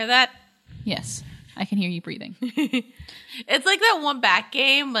Hear that? Yes, I can hear you breathing. It's like that one back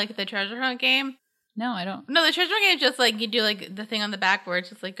game, like the treasure hunt game. No, I don't. No, the treasure hunt game is just like you do like the thing on the back where it's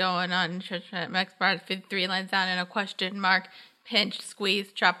just like going on treasure hunt, max bar, 3 lines down and a question mark, pinch,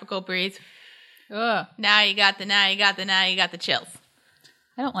 squeeze, tropical breeze. Ugh, Now you got the chills.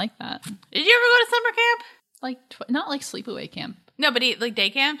 I don't like that. Did you ever go to summer camp? Like, not like sleepaway camp. No, but like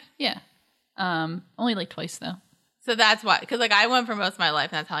day camp? Yeah. Only like twice though. So that's why, because like I went for most of my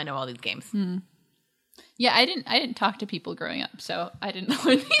life, and that's how I know all these games. Yeah, I didn't talk to people growing up, so I didn't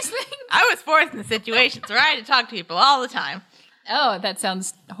learn these things. I was forced in situations where I had to talk to people all the time. Oh, that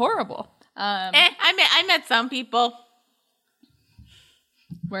sounds horrible. I met some people.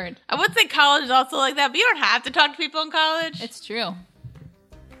 Word. I would say college is also like that, but you don't have to talk to people in college. It's true.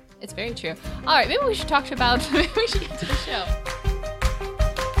 It's very true. All right, maybe we should talk about. Maybe we should get to the show.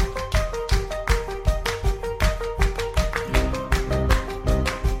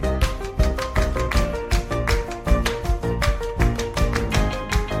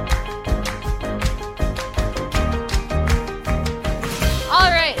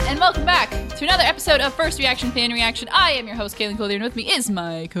 Welcome back to another episode of First Reaction Fan Reaction. I am your host, Kaylin Clothier, and with me is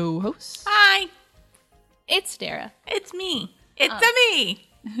my co-host. Hi. It's Dara. It's me. It's me.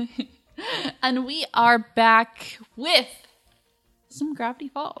 And we are back with some Gravity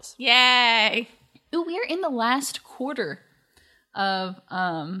Falls. Yay. Ooh, we are in the last quarter of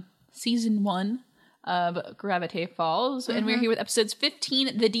season 1 of Gravity Falls, and we're here with episodes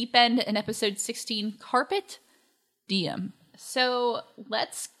 15, The Deep End, and episode 16, Carpet Diem. So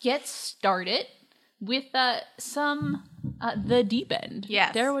let's get started with some The Deep End.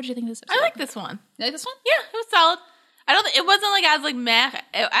 Yes. Dara, what did you think of this episode? I like this one. You like this one? Yeah, it was solid. It wasn't like I was like meh.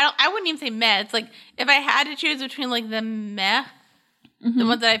 I wouldn't even say meh. It's like if I had to choose between like the meh, the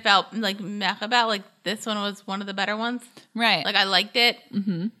ones that I felt like meh about, like this one was one of the better ones. Right. Like I liked it.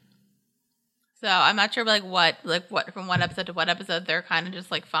 Mm-hmm. So I'm not sure what from one episode to what episode they're kind of just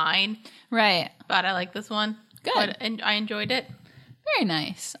like fine. Right. But I like this one. Good. And I enjoyed it. Very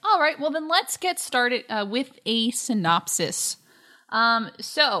nice. All right. Well, then let's get started with a synopsis.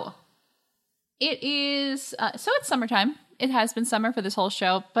 So it is. So it's summertime. It has been summer for this whole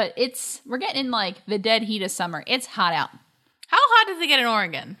show, but we're getting in like the dead heat of summer. It's hot out. How hot does it get in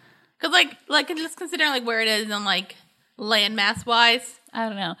Oregon? Because like just considering like where it is and like landmass wise. I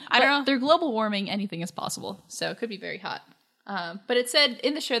don't know. I don't know. Through global warming, anything is possible. So it could be very hot. But it said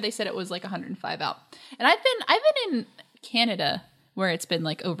in the show they said it was like 105 out, and I've been in Canada where it's been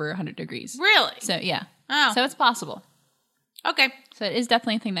like over 100 degrees. Really? So yeah. Oh. So it's possible. Okay. So it is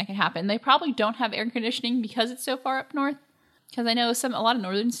definitely a thing that can happen. They probably don't have air conditioning because it's so far up north. Because I know a lot of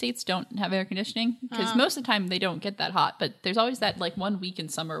northern states don't have air conditioning because most of the time they don't get that hot. But there's always that like 1 week in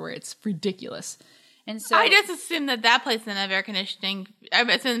summer where it's ridiculous. And so I just assumed that place didn't have air conditioning. I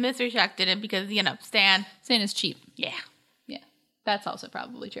assumed Mystery Shack didn't because Stan is cheap. Yeah. That's also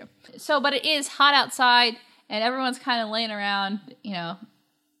probably true. So, but it is hot outside, and everyone's kind of laying around,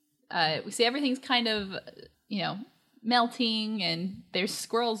 we see everything's kind of, melting, and there's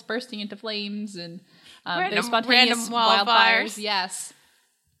squirrels bursting into flames, and there's spontaneous wildfires. Yes.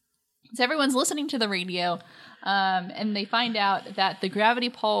 So everyone's listening to the radio, and they find out that the Gravity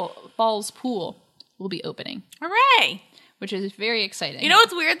Falls pool will be opening. Hooray! Which is very exciting. You know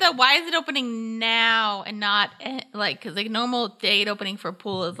what's weird though? Why is it opening now and not like, because like normal date opening for a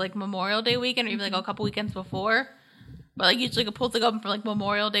pool is like Memorial Day weekend or even like a couple weekends before. But like usually a pool's like open for like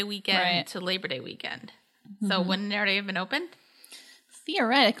Memorial Day weekend to Labor Day weekend. So wouldn't it already have been opened?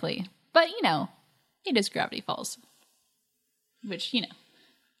 Theoretically. But it is Gravity Falls. Which,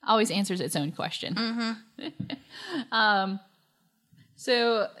 always answers its own question.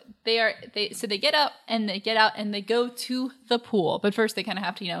 So they get up and they get out and they go to the pool. But first they kind of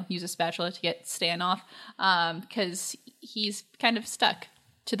have to, use a spatula to get Stan off because he's kind of stuck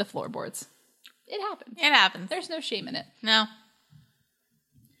to the floorboards. It happens. It happens. There's no shame in it. No.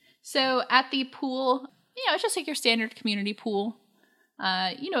 So at the pool, it's just like your standard community pool.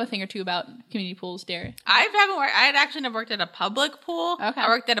 You know a thing or two about community pools, Dara. I had actually never worked at a public pool. Okay. I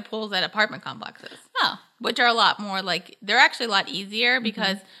worked at pools at apartment complexes. Oh. Which are a lot more like, they're actually a lot easier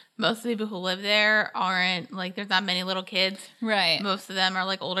because most of the people who live there aren't like, there's not many little kids. Right. Most of them are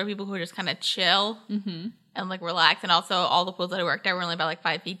like older people who are just kind of chill and like relax. And also all the pools that I worked at were only about like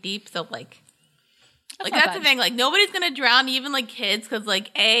 5 feet deep. So like that's the thing. Like nobody's going to drown, even like kids. Cause like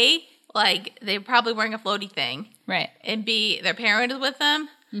A, like they're probably wearing a floaty thing. Right. And B, their parent is with them.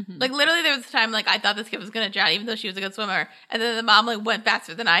 Mm-hmm. Like, literally, there was a time, like, I thought this kid was going to drown, even though she was a good swimmer. And then the mom, like, went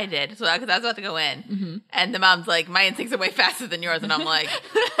faster than I did. So, because I was about to go in. Mm-hmm. And the mom's like, my instincts are way faster than yours. And I'm like,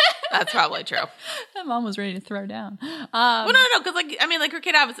 that's probably true. That mom was ready to throw down. Well, no, because, like, I mean, like, her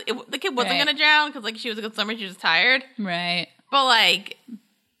kid, obviously, the kid wasn't going to drown because, like, she was a good swimmer. She was tired. Right. But, like,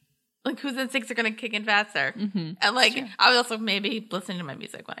 whose instincts are going to kick in faster? Mm-hmm. And, like, I was also maybe listening to my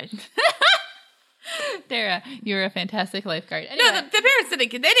music when I... Dara, you're a fantastic lifeguard. Anyway. No, the parents they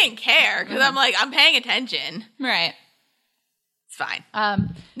didn't care because I'm like, I'm paying attention. Right. It's fine.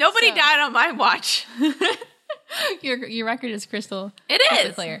 Nobody died on my watch. Your record is crystal. It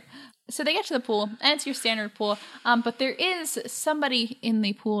is clear. So they get to the pool, and it's your standard pool. But there is somebody in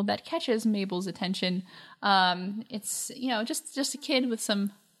the pool that catches Mabel's attention. It's just a kid with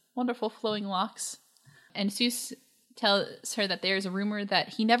some wonderful flowing locks, and Seuss tells her that there's a rumor that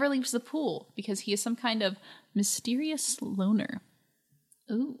he never leaves the pool because he is some kind of mysterious loner.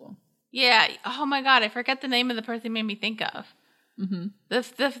 Ooh. Yeah. Oh my God, I forget the name of the person he made me think of. Mm-hmm.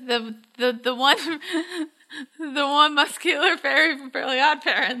 The one the one muscular fairy from Fairly Odd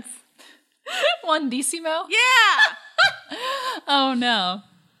Parents. Juandissimo? Yeah. Oh no.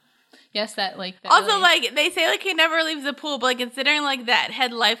 Yes, that also, really... like, they say, like, he never leaves the pool, but, like, considering, like, that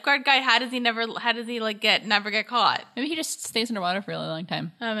head lifeguard guy, how does he never get caught? Maybe he just stays underwater for a really long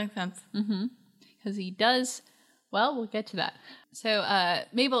time. That makes sense. Mm-hmm. Because he does, well, we'll get to that. So,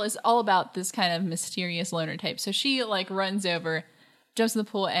 Mabel is all about this kind of mysterious loner type. So she, like, runs over, jumps in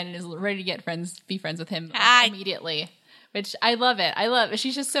the pool, and is ready to be friends with him immediately. Which, I love it.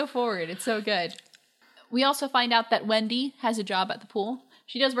 She's just so forward. It's so good. We also find out that Wendy has a job at the pool.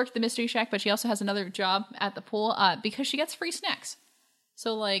 She does work at the Mystery Shack, but she also has another job at the pool because she gets free snacks.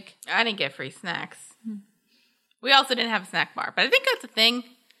 So, like... I didn't get free snacks. We also didn't have a snack bar, but I think that's a thing.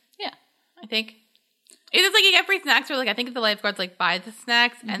 Yeah. I think. It's like you get free snacks or, like, I think the lifeguards, like, buy the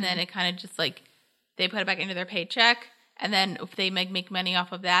snacks, and then it kind of just, like, they put it back into their paycheck, and then if they make money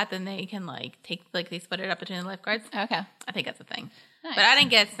off of that, then they can, like, they split it up between the lifeguards. Okay. I think that's a thing. Nice. But I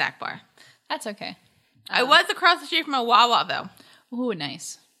didn't get a snack bar. That's okay. I was across the street from a Wawa, though. Ooh,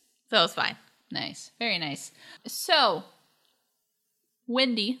 nice. So it was fine. Nice. Very nice. So,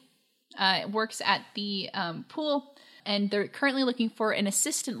 Wendy works at the pool, and they're currently looking for an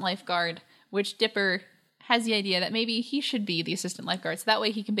assistant lifeguard, which Dipper has the idea that maybe he should be the assistant lifeguard, so that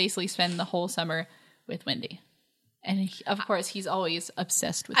way he can basically spend the whole summer with Wendy. And, of course, he's always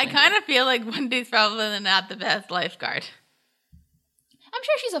obsessed with Wendy. I kind of feel like Wendy's probably not the best lifeguard. I'm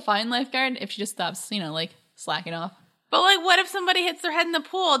sure she's a fine lifeguard if she just stops, slacking off. But, like, what if somebody hits their head in the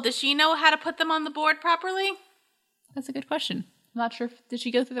pool? Does she know how to put them on the board properly? That's a good question. I'm not sure. Did she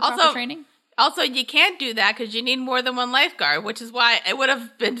go through the proper training? Also, you can't do that because you need more than one lifeguard, which is why it would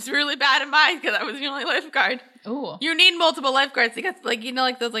have been really bad in mine because I was the only lifeguard. Ooh. You need multiple lifeguards because, like,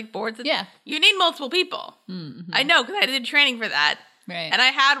 those, like, boards? Yeah. You need multiple people. Mm-hmm. I know because I did training for that. Right. And I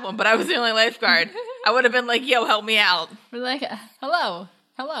had one, but I was the only lifeguard. I would have been like, yo, help me out. We're like, hello,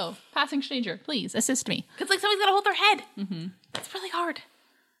 passing stranger, please assist me. Because, like, somebody's got to hold their head. Mm-hmm. That's really hard.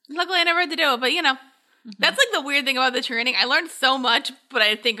 Luckily, I never had to do it, but, that's, like, the weird thing about the training. I learned so much, but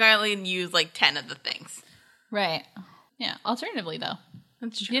I think I only used, like, 10 of the things. Right. Yeah. Alternatively, though,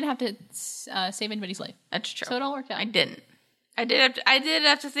 that's true. You didn't have to save anybody's life. That's true. So it all worked out. I didn't. I did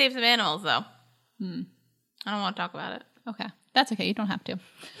have to save some animals, though. I don't want to talk about it. Okay. That's okay. You don't have to.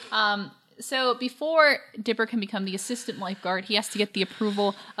 So before Dipper can become the assistant lifeguard, he has to get the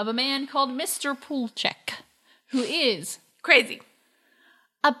approval of a man called Mr. Poolcheck, who is... crazy.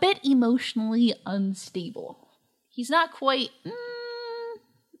 A bit emotionally unstable. He's not quite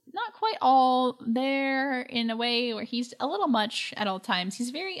all there in a way where he's a little much at all times. He's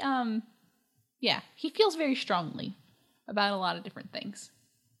very, he feels very strongly about a lot of different things.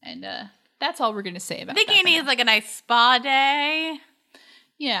 And that's all we're going to say about that. I think he needs like a nice spa day.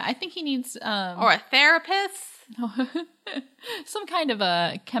 Yeah, I think he needs... or a therapist. Some kind of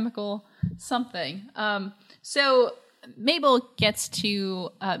a chemical something. So Mabel gets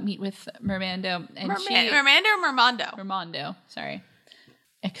to meet with Mermando. And Mermando or Mermando? Mermando, sorry.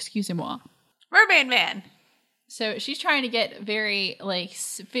 Excusez-moi. Mermaid Man. So she's trying to get very,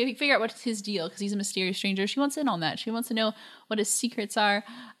 figure out what's his deal, because he's a mysterious stranger. She wants in on that. She wants to know what his secrets are.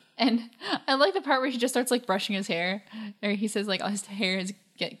 And I like the part where he just starts, brushing his hair. Or he says, his hair has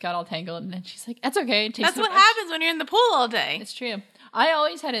got all tangled. And then she's like, that's okay. That's what happens when you're in the pool all day. It's true. I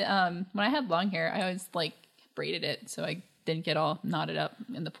always had it, when I had long hair, I always, braided it so I didn't get all knotted up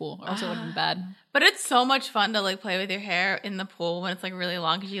in the pool. Or else it would have been bad. But it's so much fun to, play with your hair in the pool when it's, really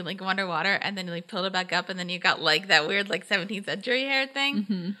long because you, go underwater and then you, pull it back up and then you got, that weird, 17th century hair thing.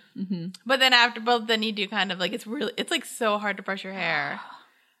 Mm-hmm. Mm-hmm. But then then you do kind of, it's so hard to brush your hair.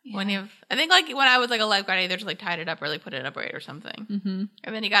 Yeah. I think like when I was like a lifeguard, I either just like tied it up or like put it upright or something. Mm-hmm.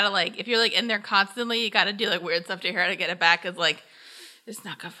 And then you gotta like, if you're like in there constantly, you gotta do like weird stuff to your hair to get it back, because like it's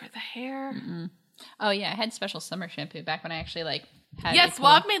not good for the hair. Mm-mm. Oh yeah, I had special summer shampoo back when I actually like had. Yeah,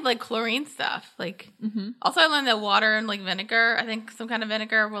 Suave made like chlorine stuff. Like also I learned that water and like vinegar, I think some kind of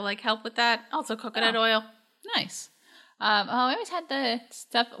vinegar will like help with that. Also coconut oil. Nice. I always had the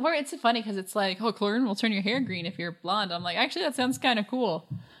stuff where it's funny because it's like, oh, chlorine will turn your hair green if you're blonde. I'm like, actually, that sounds kind of cool.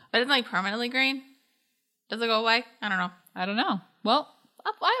 But it's like permanently green? Does it go away? I don't know. Well,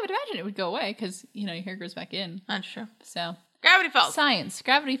 I would imagine it would go away because, you know, your hair grows back in. That's true. So. Gravity Falls. Science.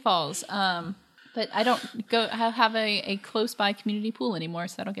 Gravity Falls. But I don't have a close by community pool anymore,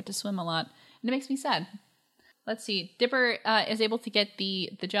 so I don't get to swim a lot. And it makes me sad. Let's see. Dipper is able to get the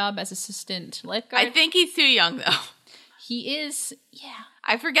job as assistant lifeguard. I think he's too young, though. He is, yeah.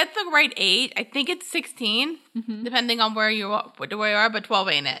 I forget the right age. I think it's 16, depending on where you are, but 12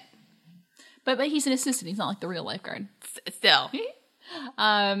 ain't it. But he's an assistant. He's not like the real lifeguard. Still.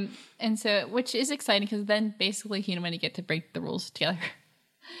 And so, which is exciting because then basically he and Wendy get to break the rules together.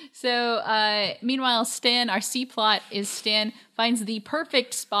 So, meanwhile, Stan, our C plot is Stan finds the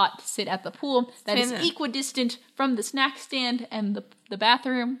perfect spot to sit at the pool that is equidistant from the snack stand and the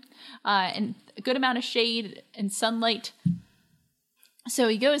bathroom, and a good amount of shade and sunlight. So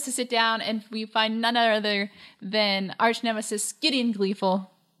he goes to sit down, and we find none other than arch nemesis Gideon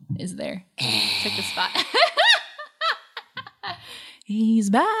Gleeful is there. Took the spot. He's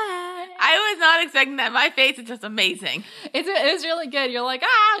back. I was not expecting that. My face is just amazing. It was really good. You're like,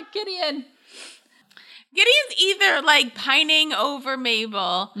 Gideon. Gideon's either like pining over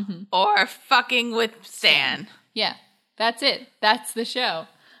Mabel or fucking with Stan. Yeah, that's it. That's the show.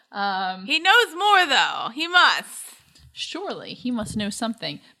 He knows more though. He must. Surely he must know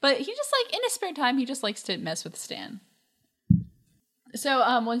something. But he just like in his spare time, he just likes to mess with Stan.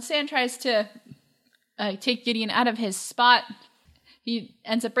 So when Stan tries to take Gideon out of his spot, he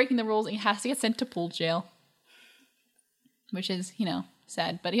ends up breaking the rules and he has to get sent to pool jail. Which is, you know,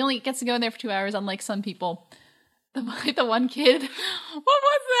 sad. But he only gets to go in there for 2 hours, unlike some people. The one kid. What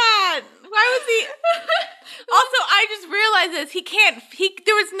was that? Why was he... Also, I just realized this.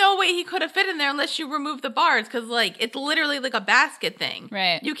 There was no way he could have fit in there unless you remove the bars, because, like, it's literally like a basket thing.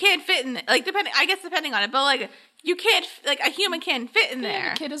 Right. You can't fit in... Like, depending on it, but, like, you can't... Like, a human can't fit in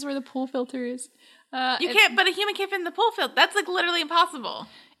there. The kid is where the pool filter is. But a human can't fit in the pool filter. That's, like, literally impossible.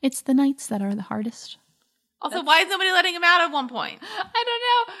 It's the nights that are the hardest. Also, why is nobody letting him out at one point? I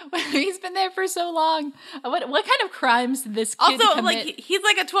don't know. He's been there for so long. What kind of crimes did this kid commit? Like, he's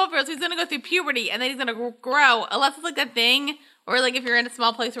like a 12-year-old, so he's going to go through puberty, and then he's going to grow. Unless it's like that thing, or like if you're in a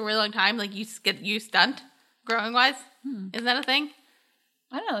small place for a really long time, like you stunt growing-wise. Is that a thing?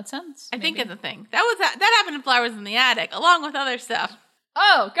 I don't know. It sounds... I think it's a thing. That happened in Flowers in the Attic, along with other stuff.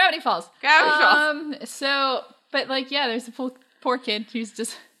 Oh, Gravity Falls. Gravity Falls. So, but like, yeah, there's a poor kid who's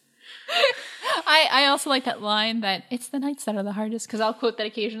just... I also like that line that it's the nights that are the hardest, because I'll quote that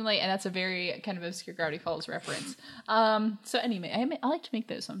occasionally, and that's a very kind of obscure Gravity Falls reference. So anyway, I like to make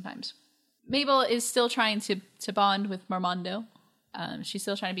those sometimes. Mabel is still trying to bond with Marmondo. She's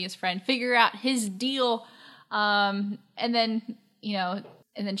still trying to be his friend, figure out his deal, and then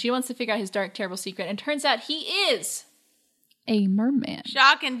she wants to figure out his dark, terrible secret, and turns out he is a merman.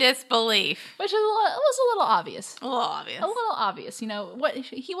 Shock and disbelief. Which was a little obvious. A little obvious. You know, what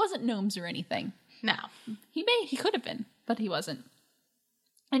he wasn't gnomes or anything. No. He could have been, but he wasn't.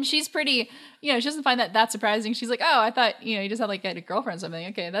 And she's pretty, she doesn't find that surprising. She's like, oh, I thought, you just had like a girlfriend or something.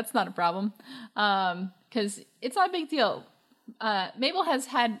 Okay, that's not a problem. Because it's not a big deal. Mabel has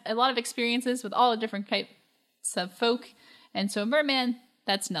had a lot of experiences with all the different types of folk. And so merman,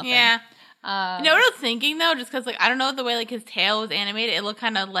 that's nothing. Yeah. You know what I was thinking though? Just because, like, I don't know the way like his tail was animated, it looked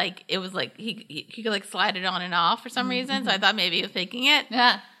kind of like it was like he could like slide it on and off for some reason. So I thought maybe he was faking it.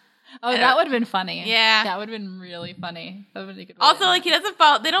 Yeah. Oh, that would have been funny. Yeah, that would have been really funny. That would have been also, like, he doesn't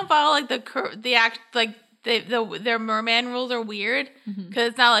follow. They don't follow like the act like their merman rules are weird because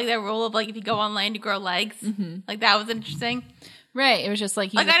it's not like their rule of like if you go on land you grow legs. Like that was interesting. Right. It was just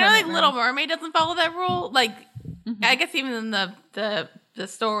like I know like Little Mermaid doesn't follow that rule. Like I guess even in the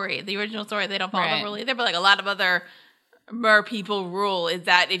story, the original story, they don't follow the rule either. But like a lot of other mer people rule is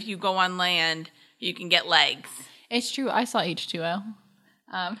that if you go on land, you can get legs. It's true. I saw H2O.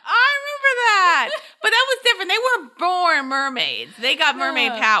 I remember that, but that was different. They weren't born mermaids; they got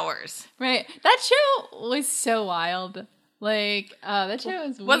mermaid powers. Right. That show was so wild. Like that show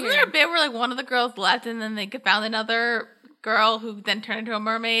was weird. Wasn't there a bit where like one of the girls left and then they found another girl who then turned into a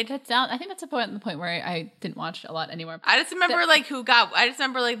mermaid. I think that's the point where I didn't watch a lot anymore. I just remember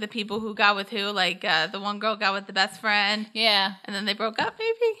the people who got with who. Like the one girl got with the best friend. Yeah. And then they broke up,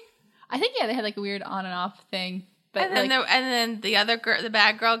 maybe. I think they had like a weird on and off thing. But and then the other girl, the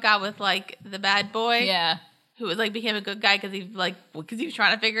bad girl, got with like the bad boy. Yeah. Who was like became a good guy because he was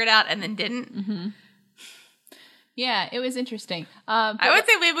trying to figure it out and then didn't. Mm-hmm. Yeah, it was interesting. I would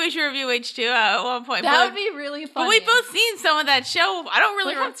say maybe we should review H2O at one point. That would be really fun. But we've both seen some of that show. I don't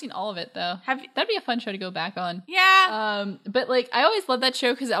really. I haven't seen all of it though. That'd be a fun show to go back on. Yeah. But like, I always loved that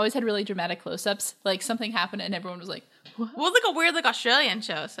show because it always had really dramatic close-ups. Like something happened and everyone was like, "What?" Well, it was like a weird Australian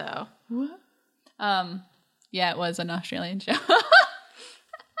show. So. What? Yeah, it was an Australian show.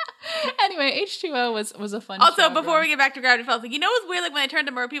 Anyway, H2O was a fun show. Also, before we get back to Gravity Falls, like, you know what's weird? Like when they turned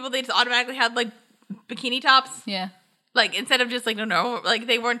to mer people, they just automatically had like bikini tops. Yeah. Like instead of just like no, like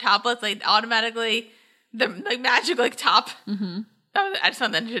they weren't topless, like automatically the like magic like top. Mm-hmm. I just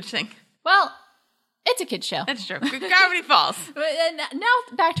found that interesting. Well, it's a kid's show. That's true. Gravity Falls.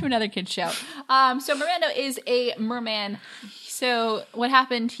 Now back to another kid's show. So Miranda is a merman. So what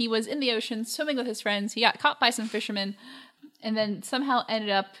happened? He was in the ocean swimming with his friends. He got caught by some fishermen, and then somehow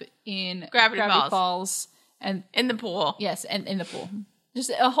ended up in Gravity Falls and in the pool. Yes, and in the pool. Just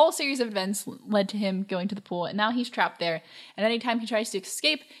a whole series of events led to him going to the pool, and now he's trapped there. And anytime he tries to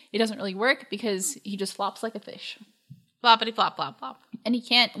escape, it doesn't really work because he just flops like a fish. Floppity flop, flop, flop. And he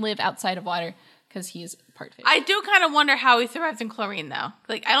can't live outside of water because he's part fish. I do kind of wonder how he survives in chlorine, though.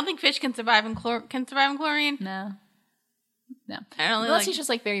 Like, I don't think fish can survive in chlorine. No. Unless he's just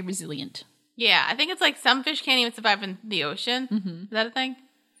like very resilient. Yeah, I think it's like some fish can't even survive in the ocean. Mm-hmm. Is that a thing?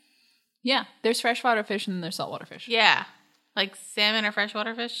 Yeah, there's freshwater fish and there's saltwater fish. Yeah. Like salmon or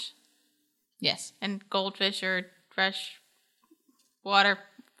freshwater fish? Yes. And goldfish or fresh water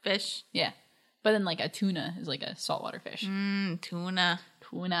fish? Yeah. But then like a tuna is like a saltwater fish. Tuna.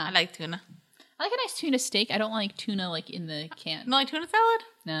 I like tuna. I like a nice tuna steak. I don't like tuna like in the can. You don't like tuna salad?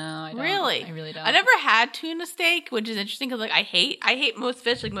 No, I don't. Really? I really don't. I never had tuna steak, which is interesting because like I hate most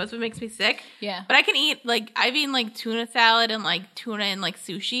fish. Like most of it makes me sick. Yeah. But I can eat like I've eaten like tuna salad and like tuna and like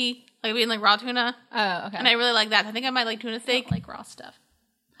sushi. Like I've eaten like raw tuna. Oh, okay. And I really like that. I think I might like tuna steak. I don't like raw stuff.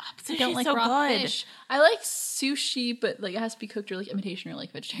 I don't like so raw good. Fish. I like sushi, but like it has to be cooked or like imitation or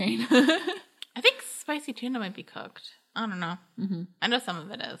like vegetarian. I think spicy tuna might be cooked. I don't know. Mm-hmm. I know some of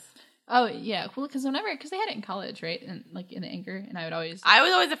it is. Oh yeah, well, because they had it in college, right? And like in the Anchor, and I was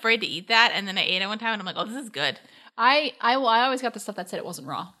always afraid to eat that, and then I ate it one time, and I'm like, oh, this is good. I always got the stuff that said it wasn't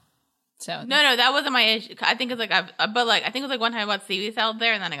raw. So no, that wasn't my issue. I think it's like I think it was like one time I bought seaweed salad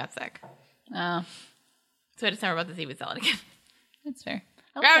there, and then I got sick. Oh, so I just never bought the seaweed salad again. That's fair.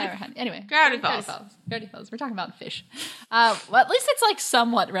 Anyway, Gravity Falls. We're talking about fish. Well, at least it's like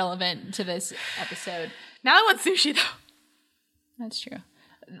somewhat relevant to this episode. Now I want sushi though. That's true.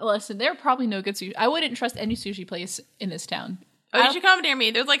 Listen, there are probably no good sushi. I wouldn't trust any sushi place in this town. Oh, you should come near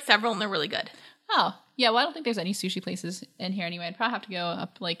me. There's like several, and they're really good. Oh, yeah. Well, I don't think there's any sushi places in here anyway. I'd probably have to go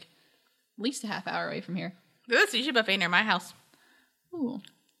up like at least a half hour away from here. There's a sushi buffet near my house. Ooh.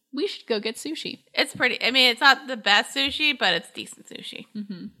 We should go get sushi. It's pretty. I mean, it's not the best sushi, but it's decent sushi.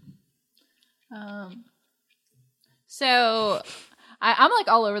 Mm-hmm. So I'm like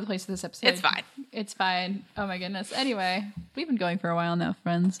all over the place with this episode. It's fine. Oh my goodness. Anyway, we've been going for a while now,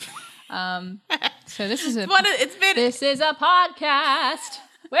 friends. So this is this is a podcast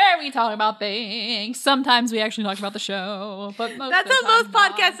where we talk about things. Sometimes we actually talk about the show, but that's what most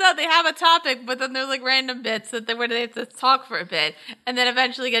podcasts do. They have a topic, but then there's like random bits where they have to talk for a bit, and then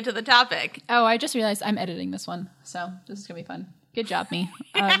eventually get to the topic. Oh, I just realized I'm editing this one, so this is gonna be fun. Good job, me.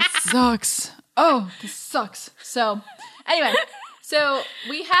 Sucks. Oh, this sucks. So, anyway. So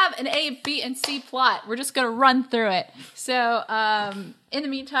we have an A, B, and C plot. We're just going to run through it. So in the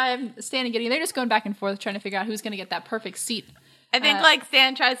meantime, Stan and Gideon, they're just going back and forth trying to figure out who's going to get that perfect seat. I think like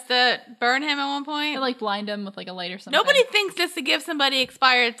Stan tries to burn him at one point. Or like blind him with like a light or something. Nobody thinks just to give somebody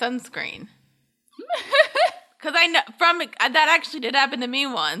expired sunscreen. Because I know that actually did happen to me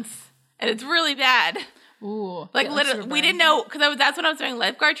once. And it's really bad. Ooh. Like literally, we didn't know, because that's when I was doing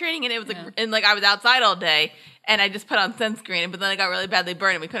lifeguard training, and it was like, and like I was outside all day. And I just put on sunscreen, but then I got really badly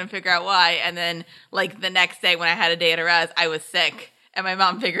burned, and we couldn't figure out why. And then, like, the next day when I had a day at a rest, I was sick, and my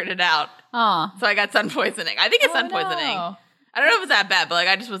mom figured it out. Aw. So I got sun poisoning. I think it's sun poisoning. No. I don't know if it's that bad, but, like,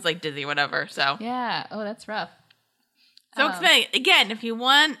 I just was, like, dizzy or whatever, so. Yeah. Oh, that's rough. So explain, again, if you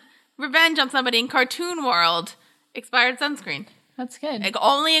want revenge on somebody in Cartoon World, expired sunscreen. That's good. Like,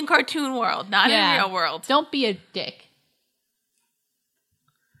 only in Cartoon World, not in real world. Don't be a dick.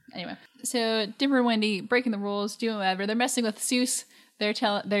 Anyway. So Dimmer and Wendy breaking the rules, doing whatever. They're messing with Seuss. They're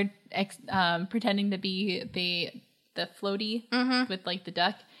pretending to be the the floaty with like the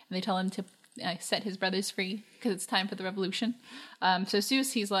duck, and they tell him to set his brothers free because it's time for the revolution. So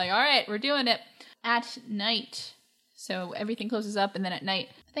Zeus, he's like, all right, we're doing it. At night, so everything closes up, and then at night,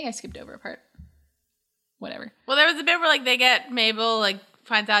 I think I skipped over a part. Whatever. Well, there was a bit where like they get Mabel like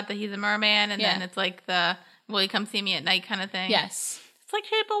finds out that he's a merman, and then it's like the will you come see me at night kind of thing. Yes. It's like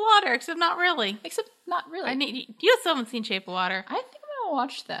Shape of Water, except not really. You still haven't seen Shape of Water. I think I'm gonna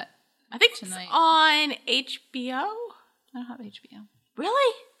watch that. I think tonight. It's on HBO. I don't have HBO.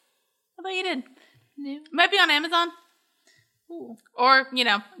 Really? I thought you did. No. It might be on Amazon. Ooh. Or,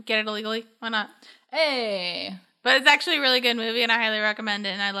 get it illegally. Why not? Hey. But it's actually a really good movie, and I highly recommend it,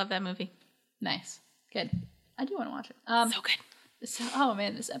 and I love that movie. Nice. Good. I do want to watch it. So good. Oh,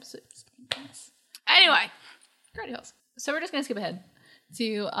 man, this episode is nice. Anyway. Great Hills. So we're just going to skip ahead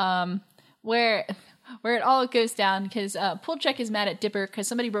to where it all goes down, because Pulchek is mad at Dipper because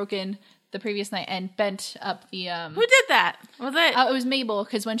somebody broke in the previous night and bent up the... Who did that? Was it? It was Mabel,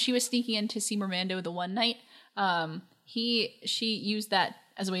 because when she was sneaking in to see Mermando the one night, she used that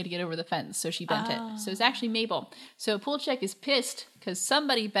as a way to get over the fence, so she bent it. So it's actually Mabel. So Pulchek is pissed because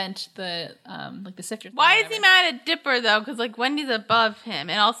somebody bent the the sifter. Why is he mad at Dipper though? Because like Wendy's above him,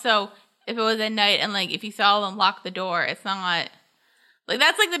 and also if it was at night and like if you saw them lock the door, it's not like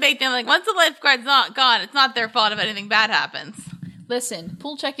that's like the big thing. Like once the lifeguard's not gone, it's not their fault if anything bad happens. Listen,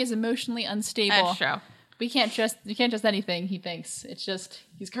 Pulchek is emotionally unstable. That's true. You can't trust anything he thinks. It's just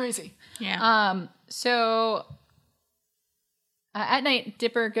he's crazy. Yeah. So. At night,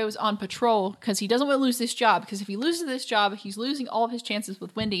 Dipper goes on patrol because he doesn't want to lose this job. Because if he loses this job, he's losing all of his chances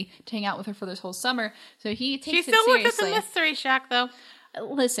with Wendy to hang out with her for this whole summer. So he takes it seriously. She still works at the Mystery Shack, though.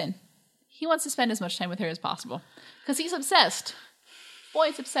 Listen, he wants to spend as much time with her as possible because he's obsessed.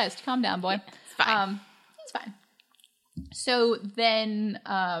 Boy's obsessed. Calm down, boy. It's fine. He's fine. So then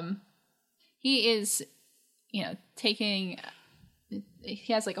he is, taking...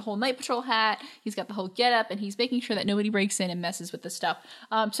 He has like a whole night patrol hat. He's got the whole getup, and he's making sure that nobody breaks in and messes with the stuff.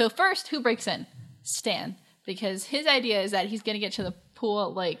 So first, who breaks in? Stan, because his idea is that he's going to get to the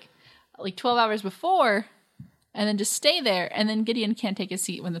pool like 12 hours before, and then just stay there. And then Gideon can't take his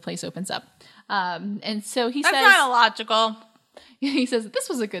seat when the place opens up. And so he says, "That's not illogical." He says this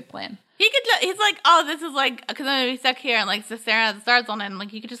was a good plan. He's like, "Oh, this is like because I'm gonna be stuck here and like just staring at the stars all night." And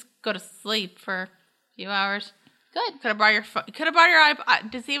like, you could just go to sleep for a few hours. Good. Could have brought your phone. Could have brought your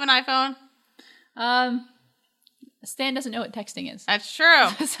iPod. Does he have an iPhone? Stan doesn't know what texting is. That's true.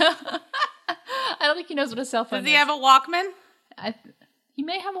 So, I don't think he knows what a cell phone is. Does he have a Walkman? He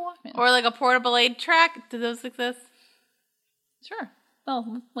may have a Walkman. Or like a portable 8-track? Do those exist? Sure.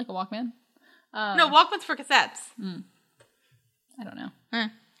 Well, like a Walkman. No, Walkman's for cassettes. I don't know.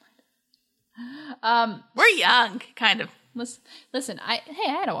 We're young, kind of. Listen, I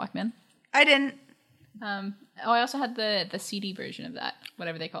had a Walkman. I didn't. I also had the CD version of that,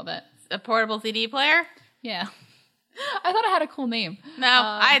 whatever they call that. A portable CD player? Yeah. I thought it had a cool name. No,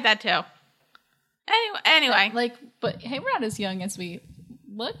 I had that too. Anyway. But hey, we're not as young as we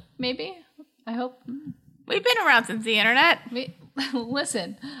look, maybe. I hope. We've been around since the internet.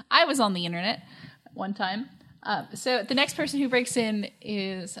 Listen, I was on the internet one time. So the next person who breaks in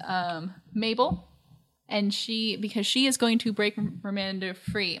is Mabel. And because she is going to break Mermando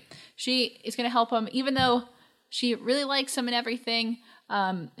free. She is going to help him, even though she really likes him and everything.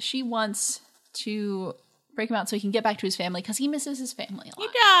 She wants to break him out so he can get back to his family because he misses his family a lot.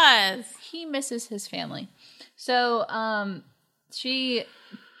 He does. He misses his family. So she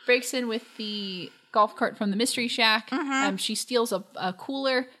breaks in with the golf cart from the Mystery Shack. She steals a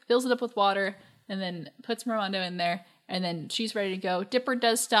cooler, fills it up with water, and then puts Mermando in there. And then she's ready to go. Dipper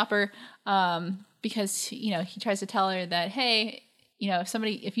does stop her. Because, he tries to tell her that, hey,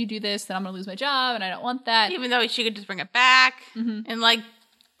 if you do this, then I'm going to lose my job, and I don't want that. Even though she could just bring it back in like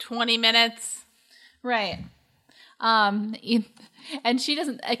 20 minutes. Right. And she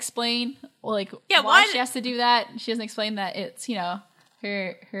doesn't explain, why she has to do that. She doesn't explain that it's,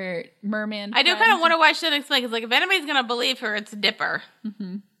 her merman. I do kind of wonder why she doesn't explain, because if anybody's going to believe her, it's Dipper.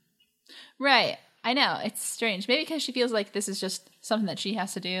 Right. I know, it's strange. Maybe because she feels like this is just something that she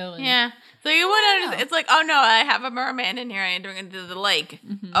has to do. Yeah. So you wouldn't. It's like, oh no, I have a merman in here. I'm going to the lake.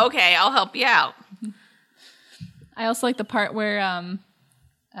 Okay, I'll help you out. I also like the part where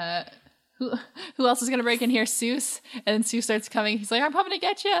who else is going to break in here? Zeus. And then Zeus starts coming. He's like, I'm coming to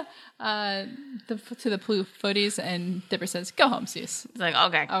get you to the blue footies. And Dipper says, go home, Zeus. He's like,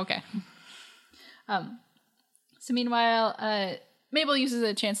 okay. Okay. So meanwhile, Mabel uses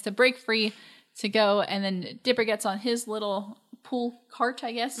a chance to break free to go, and then Dipper gets on his little pool cart,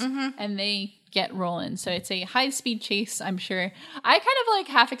 I guess, and they get rolling. So it's a high-speed chase, I'm sure. I kind of like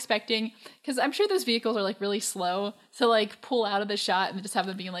half expecting, because I'm sure those vehicles are like really slow, to like pull out of the shot and just have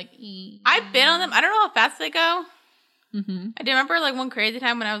them being like, I've been on them. I don't know how fast they go. I do remember like one crazy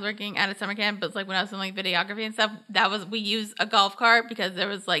time when I was working at a summer camp, but like when I was doing like videography and stuff, we used a golf cart because there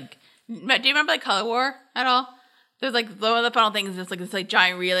was like, do you remember like Color War at all? There's like one of the final things is like this like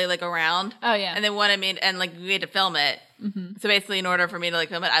giant relay like around. Oh yeah. And then what I made, and like we had to film it. So basically, in order for me to like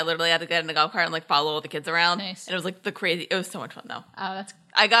film it, I literally had to get in a golf cart and like follow all the kids around. Nice. And it was like it was so much fun though. Oh,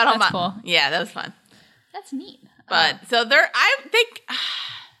 I got on that's cool. Yeah, that was fun. That's neat. But so I think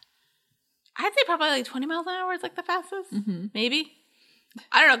I'd say probably like 20 miles an hour is like the fastest, maybe.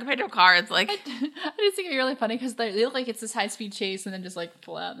 I don't know, compared to a car, it's like... I just think it's really funny because they look like it's this high-speed chase and then just like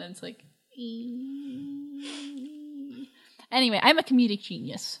pull out and then it's like... Anyway, I'm a comedic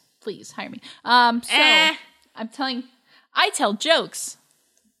genius. Please, hire me. I tell jokes.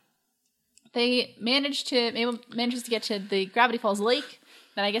 Mabel manages to get to the Gravity Falls Lake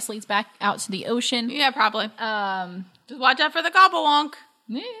that I guess leads back out to the ocean. Yeah, probably. Just watch out for the Gobblewonk.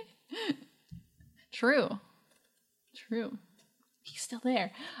 True. He's still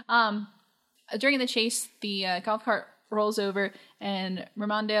there. During the chase, the golf cart rolls over and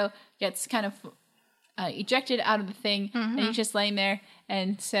Raimondo gets kind of ejected out of the thing, and he's just laying there.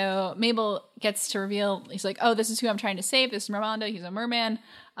 And so Mabel gets to reveal, he's like, oh, this is who I'm trying to save. This is Raimondo. He's a merman.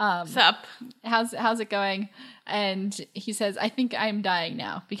 Sup? How's it going? And he says, I think I'm dying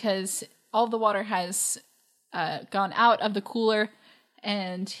now because all the water has gone out of the cooler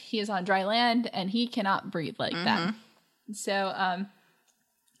and he is on dry land and he cannot breathe like that. So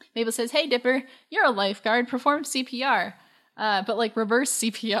Mabel says, hey, Dipper, you're a lifeguard. Perform CPR, but like reverse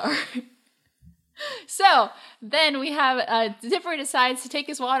CPR. So then we have Dipper decides to take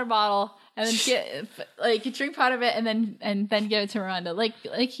his water bottle and then get like a drink out of it and then give it to Miranda, like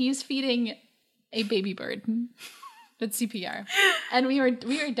he's feeding a baby bird. But CPR, and we were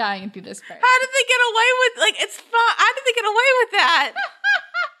dying through this part. How did they get away with it's fun? How did they get away with that?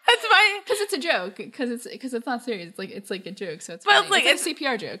 That's my because it's a joke because it's not serious. It's like a joke, so it's funny. It's like a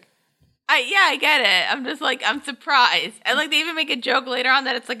CPR joke. I get it. I'm just like I'm surprised, and like they even make a joke later on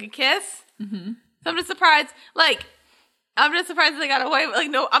that it's like a kiss. So I'm just surprised. I'm just surprised they got away with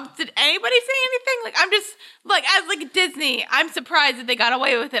did anybody say anything? Like I'm just like as like Disney, I'm surprised that they got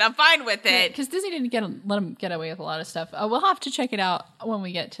away with it. I'm fine with it because Disney didn't let them get away with a lot of stuff. We'll have to check it out when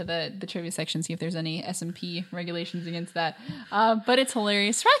we get to the trivia section, see if there's any S&P regulations against that. But it's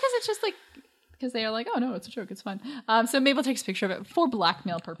hilarious, right? Because it's just like because they are like, oh no, it's a joke, it's fine. So Mabel takes a picture of it for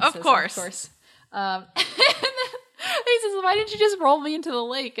blackmail purposes, of course. And then he says, why didn't you just roll me into the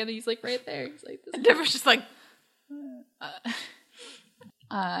lake? And he's like, right there. He's like, Dipper's just like.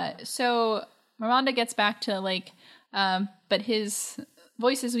 So Miranda gets back to the lake, but his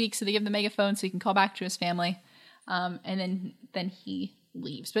voice is weak, so they give him the megaphone so he can call back to his family. And then he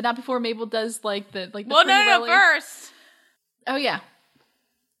leaves, but not before Mabel does like the no, first. Oh yeah.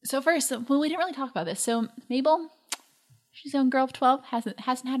 So first, we didn't really talk about this. So Mabel, she's a young girl of 12, hasn't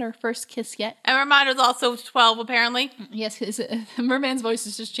had her first kiss yet. And Raimondo's also 12, apparently. Yes, Merman's voice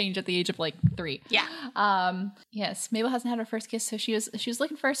has just changed at the age of 3. Yeah. Yes, Mabel hasn't had her first kiss, so she was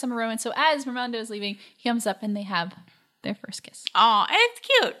looking for a summer romance. So as Raimondo is leaving, he comes up and they have their first kiss. Aw, and it's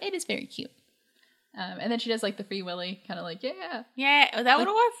cute. It is very cute. And then she does like the Free Willy, kind of like, yeah. Yeah, is that what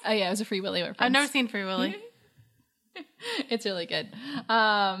it was? Oh yeah, it was a Free Willy. I've never seen Free Willy. It's really good.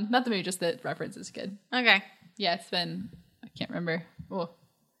 Not the movie, just the reference is good. Okay. Yeah, it's been, I can't remember. Oh,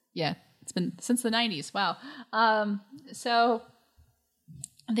 yeah, it's been since the 90s. Wow. So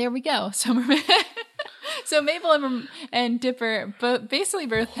there we go. So Mabel and Dipper both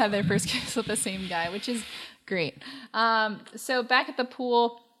had their first kiss with the same guy, which is great. So back at the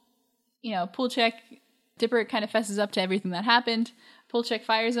pool, pool check, Dipper kind of fesses up to everything that happened. Pool check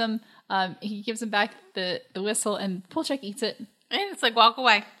fires him. He gives him back the whistle, and Pool check eats it. And it's like walk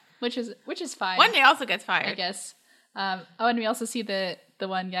away, which is fine. Wendy also gets fired, I guess. And we also see the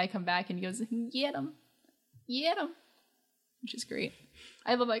one guy come back and he goes, get him, which is great.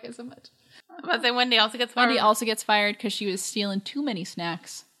 I love that guy so much. I'm about to say Wendy also gets fired. Wendy also gets fired because she was stealing too many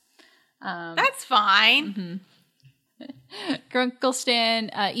snacks. That's fine. Grunkle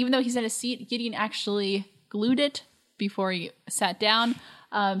Stan, even though he's at a seat, Gideon actually glued it before he sat down.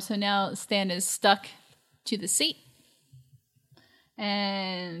 So now Stan is stuck to the seat.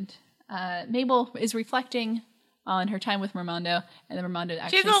 And Mabel is reflecting on her time with Raimondo, and then Raimondo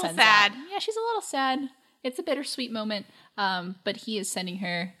actually she's a little sad. Yeah, she's a little sad. It's a bittersweet moment, but he is sending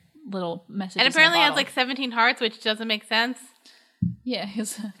her little messages. And apparently has like 17 hearts, which doesn't make sense. Yeah,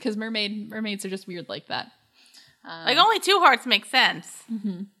 because mermaids are just weird like that. Like, only 2 hearts make sense.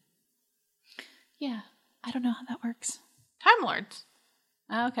 Mm-hmm. Yeah. I don't know how that works. Time Lords.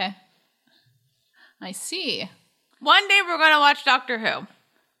 Okay. I see. One day we're going to watch Doctor Who.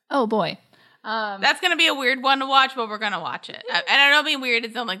 Oh, boy. That's going to be a weird one to watch, but we're going to watch it. And I don't mean weird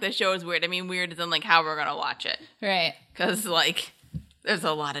as in, like, the show is weird. I mean weird as in, like, how we're going to watch it. Right. Because, like, there's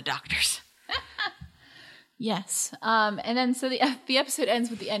a lot of doctors. Yes. And then so the episode ends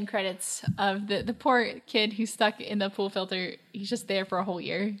with the end credits of the poor kid who's stuck in the pool filter. He's just there for a whole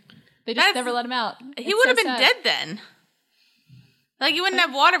year. They just never let him out. He would have been dead then. Like, he wouldn't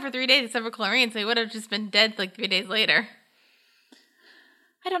have water for 3 days except for chlorine, so he would have just been dead, like, 3 days later.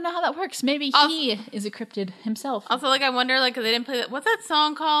 I don't know how that works. Maybe he is a cryptid himself. Also, like, I wonder, like, because they didn't play that. What's that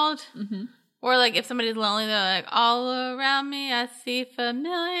song called? Mm-hmm. Or, like, if somebody's lonely, they're like, all around me, I see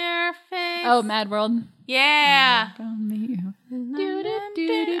familiar face. Oh, Mad World. Yeah. I don't know. Is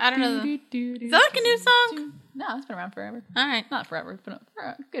that, like, a new song? No, it's been around forever. All right. Not forever, but for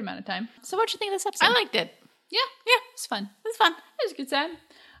a good amount of time. So what'd you think of this episode? I liked it. Yeah. It's fun. It's fun. It was a good time.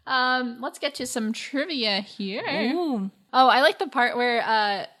 Let's get to some trivia here. Ooh. Oh, I like the part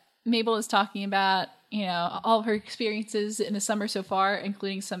where Mabel is talking about, you know, all of her experiences in the summer so far,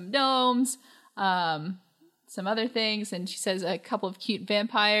 including some gnomes, some other things, and she says a couple of cute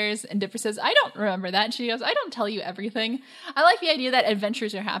vampires, and Dipper says, I don't remember that, and she goes, I don't tell you everything. I like the idea that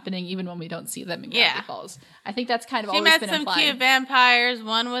adventures are happening even when we don't see them in Gravity Falls. I think that's kind of always been implied. She met some cute vampires.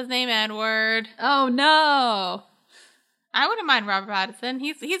 One was named Edward. Oh, no. I wouldn't mind Robert Pattinson.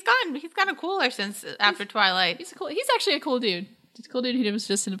 He's gotten cooler since after Twilight. He's actually a cool dude. He's a cool dude who was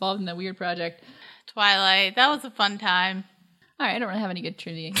just involved in that weird project. Twilight. That was a fun time. All right, I don't really have any good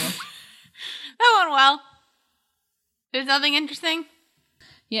trivia here. That went well. There's nothing interesting?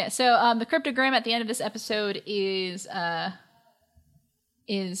 Yeah, so the cryptogram at the end of this episode is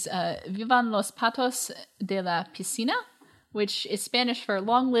Vivan los patos de la piscina, which is Spanish for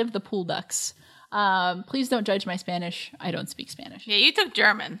long live the pool ducks. Please don't judge my Spanish. I don't speak Spanish. Yeah, you took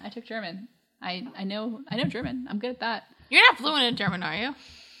German. I took German. I know German. I'm good at that. You're not fluent in German, are you?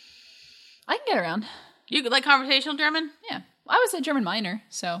 I can get around. You like conversational German? Yeah. I was a German minor,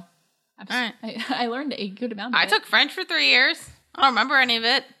 so I learned a good amount of it. I took French for 3 years. I don't remember any of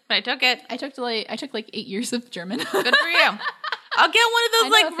it, but I took it. I took like 8 years of German. Good for you. I'll get one of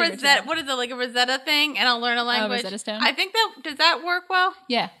those like Rosetta. What is it, like a Rosetta thing, and I'll learn a language. Rosetta Stone. I think does that work well?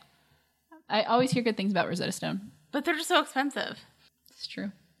 Yeah, I always hear good things about Rosetta Stone, but they're just so expensive. It's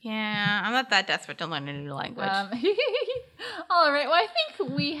true. Yeah, I'm not that desperate to learn a new language. All right. Well, I think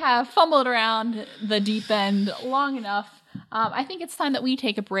we have fumbled around the deep end long enough. I think it's time that we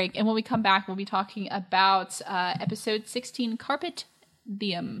take a break, and when we come back, we'll be talking about episode 16, Carpet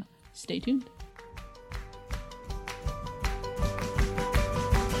Diem. Stay tuned.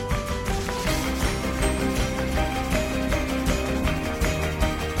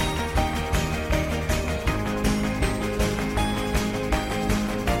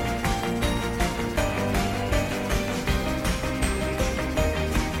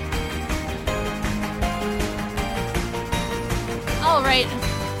 All right,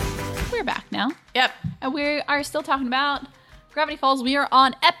 we're back now. Yep. And we are still talking about Gravity Falls. We are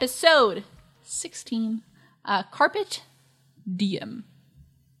on episode 16, Carpet Diem.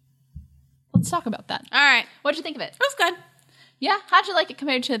 Let's talk about that. All right. What'd you think of it? It was good. Yeah? How'd you like it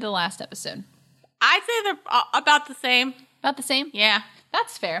compared to the last episode? I'd say they're about the same. About the same? Yeah.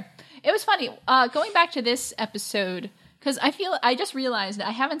 That's fair. It was funny. Going back to this episode, because I just realized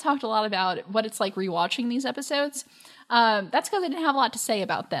I haven't talked a lot about what it's like rewatching these episodes. That's because I didn't have a lot to say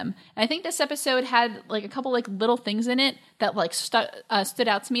about them. And I think this episode had like a couple like little things in it that like stood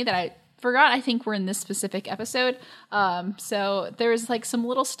out to me that I forgot I think were in this specific episode. So there was like some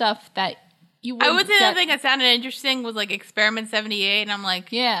little stuff that you I would say the thing that sounded interesting was like Experiment 78, and I'm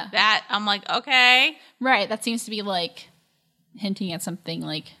like, yeah, that I'm like, okay, right. That seems to be like hinting at something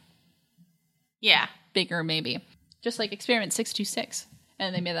like, yeah, bigger maybe. Just like Experiment 626,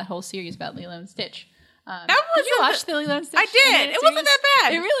 and they made that whole series about Lilo and Stitch. Did you watch the Lilo and Stitch? I did. It wasn't that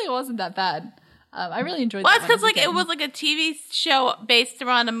bad. It really wasn't that bad. I really enjoyed. Well, it's because like it was like a TV show based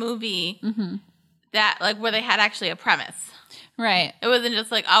around a movie that like where they had actually a premise. Right. It wasn't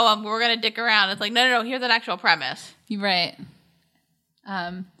just like, oh, we're gonna dick around. It's like, no. Here's an actual premise. Right.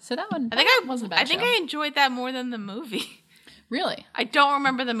 So that one. Wasn't a bad. I think I enjoyed that more than the movie. Really? I don't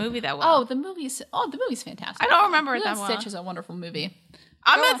remember the movie that well. The movie's fantastic. I don't remember it that well. Stitch is a wonderful movie.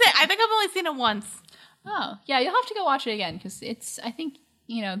 I'm gonna say I think I've only seen it once. Oh, yeah, you'll have to go watch it again because I think,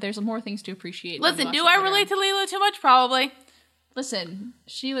 there's more things to appreciate. Listen, do I relate to Lilo too much? Probably. Listen,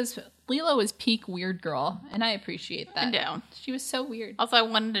 Lilo was peak weird girl, and I appreciate that. I do. She was so weird. Also, I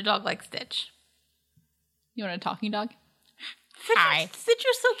wanted a dog like Stitch. You want a talking dog? Hi.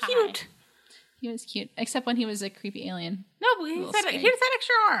 Citrus so cute. Hi. He was cute, except when he was a creepy alien. No, but he just had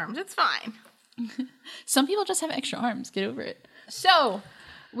extra arms. It's fine. Some people just have extra arms. Get over it. So,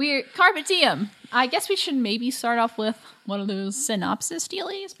 we're Carpe Diem. I guess we should maybe start off with one of those synopsis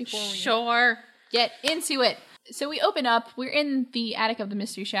dealies before we get into it. So we open up. We're in the attic of the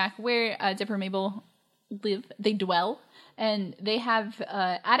Mystery Shack where Dipper and Mabel live. They dwell. And they have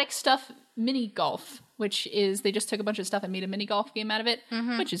attic stuff mini golf, which is they just took a bunch of stuff and made a mini golf game out of it,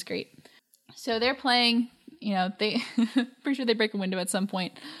 which is great. So they're playing, they pretty sure they break a window at some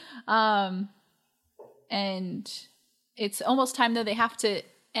point. And it's almost time, though, they have to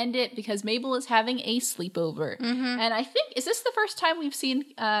end it because Mabel is having a sleepover. And I think, is this the first time we've seen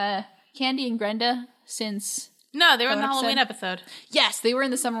Candy and Grenda since... No, they were in the Halloween episode. Yes, they were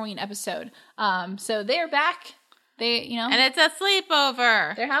in the Summerween episode. So they're back. And it's a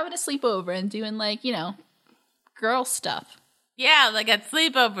sleepover. They're having a sleepover and doing, girl stuff. Yeah, at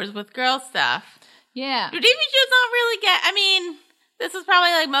sleepovers with girl stuff. Yeah. Do TV shows don't really get... I mean, this is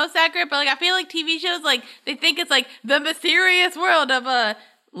probably, most accurate, but, I feel like TV shows, they think it's, the mysterious world of a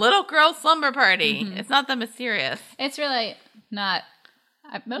little girl slumber party. It's not the mysterious. It's really not...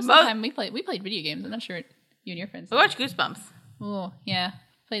 Most of the time, we played video games. I'm not sure what you and your friends We watched Goosebumps. Oh, yeah.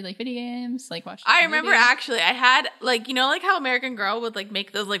 Played video games, watched. I remember actually, I had how American Girl would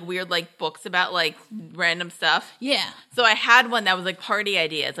make those weird books about random stuff. Yeah. So I had one that was party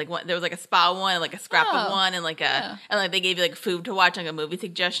ideas. There was a spa one, and a scrapbook one, and and they gave you food to watch, a movie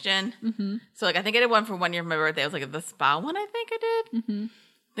suggestion. So I think I did one for 1 year for my birthday. It was the spa one. I think I did.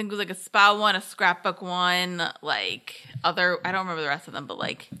 I think it was a spa one, a scrapbook one, other. I don't remember the rest of them, but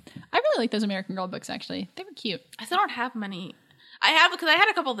I really like those American Girl books. Actually, they were cute. I still don't have many. I have, because I had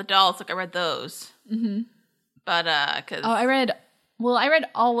a couple of the dolls, I read those. But, because... Oh, I read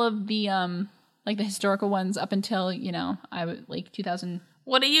all of the, the historical ones up until, I was, 2000...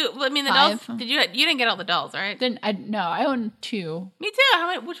 What do you, the dolls, you didn't get all the dolls, right? No, I own 2. Me too, how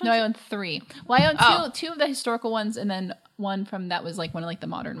many, which ones? No, I own 3. Well, I own two of the historical ones, and then one from that was, one of the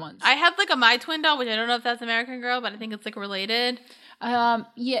modern ones. I have, a My Twin doll, which I don't know if that's American Girl, but I think it's, related. Yeah,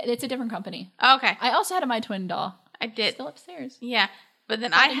 it's a different company. Oh, okay. I also had a My Twin doll. I did. Still upstairs. Yeah. But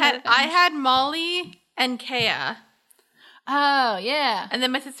then I had Molly and Kea. Oh, yeah. And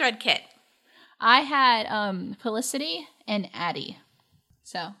then my sister had Kit. I had Felicity and Addie.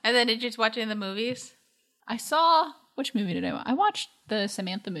 So. And then did you just watch any of the movies? I saw... Which movie did I watch? I watched the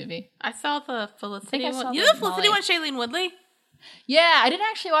Samantha movie. I saw the Felicity one. You know the Felicity one, Shailene Woodley? Yeah, I didn't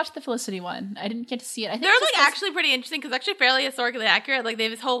actually watch the Felicity one. I didn't get to see it. I think they're actually pretty interesting because actually fairly historically accurate. They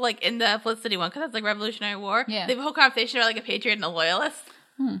have this whole in the Felicity one because that's Revolutionary War. Yeah, they have a whole conversation about a patriot and a loyalist.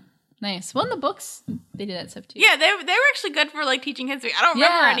 Nice. Well, in the books they did that stuff too. Yeah, they were actually good for teaching history. I don't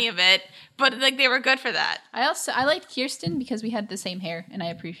remember any of it, but they were good for that. I liked Kirsten because we had the same hair and I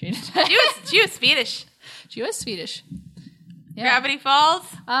appreciated that. She was Swedish. She was Swedish. Yeah. Gravity Falls.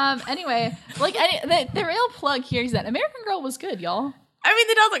 Anyway, the real plug here is that American Girl was good, y'all. I mean,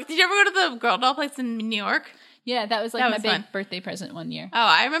 the dolls. Did you ever go to the girl doll place in New York? Yeah, that was my big birthday present one year. Oh,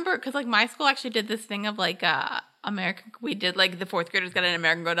 I remember because my school actually did this thing of American. We did the fourth graders got an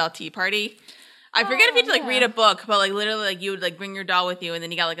American Girl doll tea party. I forget if you had to read a book, but literally you would bring your doll with you, and then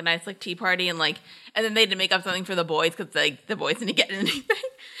you got a nice tea party, and then they had to make up something for the boys because the boys didn't get anything.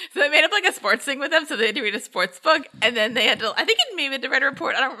 So they made up a sports thing with them, so they had to read a sports book, and then they had to. I think it maybe had to write a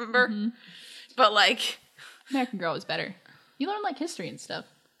report. I don't remember, but American Girl was better. You learn history and stuff.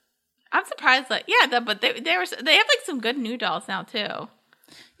 I'm surprised. But they have some good new dolls now too.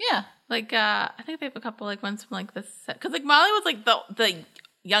 Yeah, I think they have a couple ones from this set because Molly was the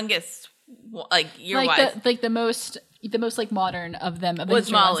youngest. Year-wise. The most modern of them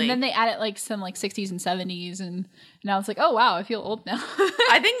was Molly, and then they added some 60s and 70s, and now it's oh wow, I feel old now.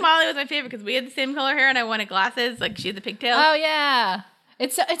 I think Molly was my favorite because we had the same color hair, and I wanted glasses. She had the pigtails. Oh yeah,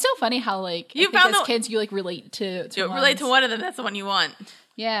 it's so funny how you found as kids you relate to relate to one of them. That's the one you want.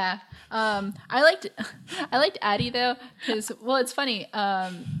 Yeah. I liked Addie though because it's funny.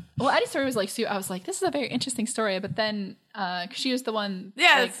 Addie's story was I was this is a very interesting story, but then cause she was the one.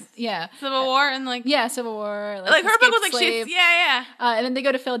 Yeah. Civil War and Civil War. Her book was she's and then they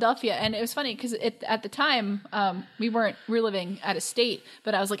go to Philadelphia, and it was funny because at the time we were living out of state,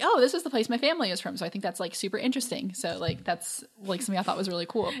 but I was oh, this is the place my family is from, so I think that's super interesting. So that's something I thought was really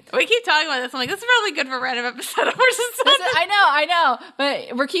cool. We keep talking about this. I'm this is really good for a random episode of Horses. I know,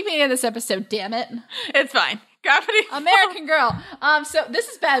 but we're keeping it in this episode. Damn it, it's fine. Gravity American Girl. So this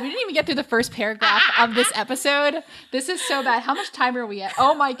is bad. We didn't even get through the first paragraph of this episode. This is so bad. How much time are we at?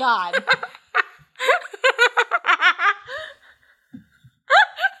 Oh my god.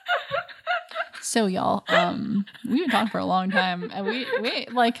 So y'all, we've been talking for a long time, and we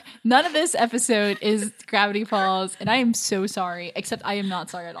like none of this episode is Gravity Falls, and I am so sorry. Except I am not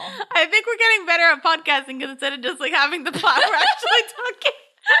sorry at all. I think we're getting better at podcasting because instead of just like having the plot, we're actually talking.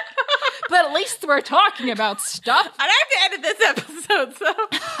 But at least we're talking about stuff. And I have to edit this episode, so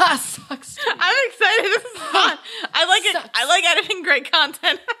sucks. I'm excited. This is fun. I like it. I like editing great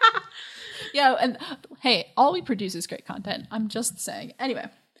content. Yeah, and hey, all we produce is great content. I'm just saying. Anyway.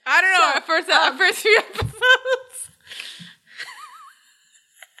 I don't know, our first few episodes.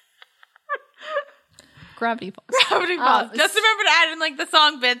 Gravity Falls. Gravity Falls. Just remember to add in like the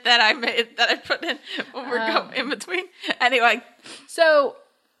song bit that I made, that I put in when we're going in between. Anyway. So,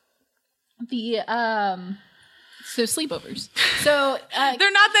 so sleepovers. So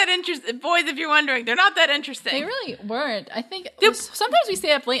they're not that interesting. Boys, if you're wondering, they're not that interesting. They really weren't. I think sometimes we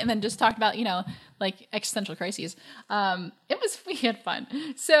stay up late and then just talk about, like existential crises. We had fun.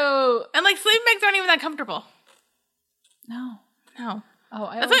 So, and like sleep makes aren't even that comfortable. No. Oh,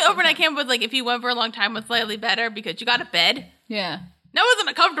 that's why overnight camp was like, if you went for a long time, was slightly better because you got a bed. Yeah. No, it wasn't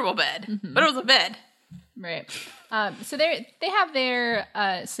a comfortable bed, but it was a bed. Right. So they have their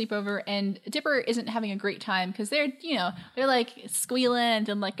sleepover, and Dipper isn't having a great time because they're like squealing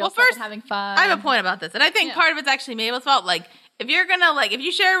and like having fun. I have a point about this, and I think part of it's actually Mabel's fault. Like, if you're gonna if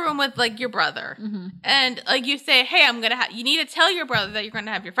you share a room with like your brother, and like you say, hey, you need to tell your brother that you're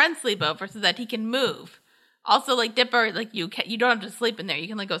gonna have your friend sleep over so that he can move. Also, like Dipper, like you don't have to sleep in there. You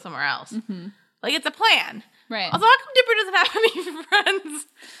can like go somewhere else. Like, it's a plan. Right. Also, how come Dipper doesn't have any friends?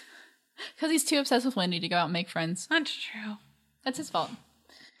 Because he's too obsessed with Wendy to go out and make friends. That's true. That's his fault.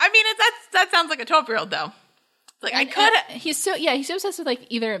 I mean, that sounds like a 12-year-old though. Like, I could. He's so obsessed with like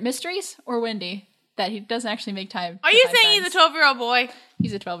either mysteries or Wendy that he doesn't actually make time. Are you saying he's a 12-year-old boy?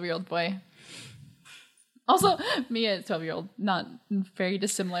 He's a 12-year-old boy. Also, me as a 12-year-old, not very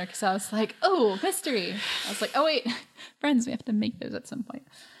dissimilar, because I was like, oh, mystery. I was like, oh, wait, friends, we have to make those at some point.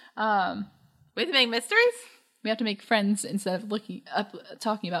 We have to make mysteries? We have to make friends instead of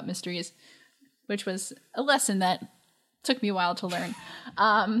talking about mysteries, which was a lesson that took me a while to learn.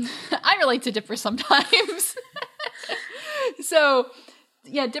 I relate to Dipper sometimes. So,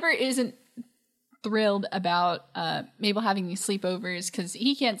 yeah, Dipper isn't thrilled about Mabel having these sleepovers because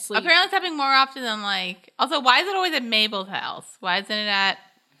he can't sleep. Apparently it's happening more often than like... Also, why is it always at Mabel's house? Why isn't it at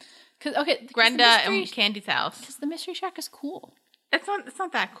Grenda and Candy's house? Because the Mystery Shack is cool. It's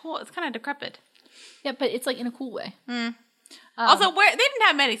not that cool. It's kind of decrepit. Yeah, but it's like in a cool way. Also, they didn't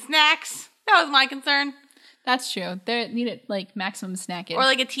have many snacks. That was my concern. That's true. They needed like maximum snacking. Or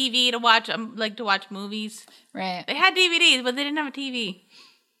like a TV to watch, to watch movies. Right. They had DVDs, but they didn't have a TV.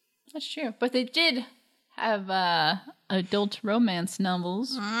 That's true. But they did have adult romance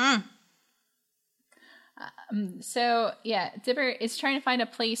novels. So, yeah, Dipper is trying to find a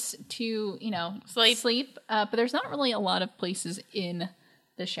place to, sleep. But there's not really a lot of places in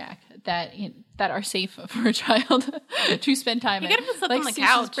the shack that are safe for a child to spend time in. You could have slept on the Susie's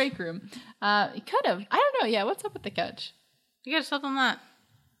couch. Break room. It could have. I don't know. Yeah, what's up with the couch? You could have slept on that.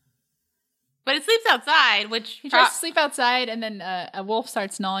 But it sleeps outside, which... He tries to sleep outside, and then a wolf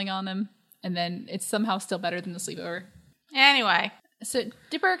starts gnawing on him, and then it's somehow still better than the sleepover. Anyway. So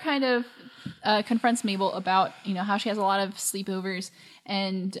Dipper kind of confronts Mabel about, how she has a lot of sleepovers,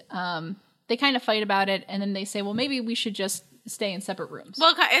 and they kind of fight about it, and then they say, well, maybe we should just stay in separate rooms.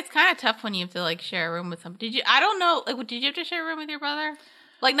 Well, it's kind of tough when you have to, like, share a room with somebody. I don't know, like, did you have to share a room with your brother?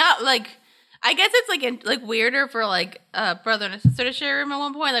 Like, not, like... I guess it's like weirder for like a brother and a sister to share a room at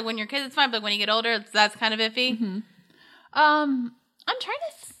one point. Like when you're kids, it's fine, but when you get older, that's kind of iffy. I'm trying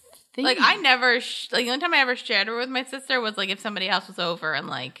to think. Like I never, the only time I ever shared a room with my sister was like if somebody else was over and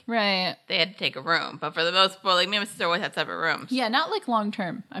like they had to take a room. But for the most part, like me and my sister always had separate rooms. Yeah, not like long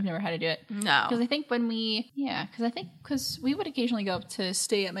term. I've never had to do it. No, because I think because we would occasionally go up to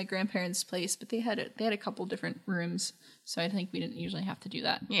stay at my grandparents' place, but they had a couple different rooms. So I think we didn't usually have to do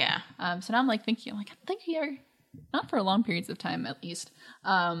that. Yeah. So now I'm like thinking, I don't think we ever, not for long periods of time at least.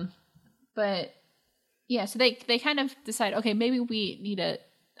 But yeah, so they kind of decide, okay, maybe we need to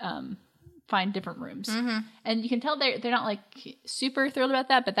find different rooms. And you can tell they're not like super thrilled about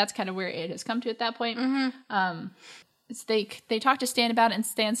that, but that's kind of where it has come to at that point. They talk to Stan about it, and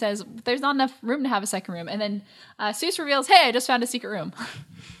Stan says there's not enough room to have a second room. And then Seuss reveals, hey, I just found a secret room.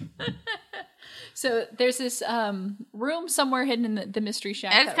 So there's this room somewhere hidden in the Mystery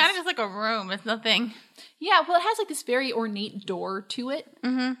Shack. And it's kind of just like a room. It's nothing. Yeah, well, it has like this very ornate door to it,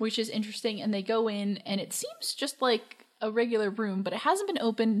 which is interesting. And they go in, and it seems just like a regular room, but it hasn't been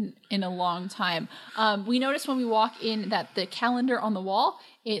open in a long time. We noticed when we walk in that the calendar on the wall,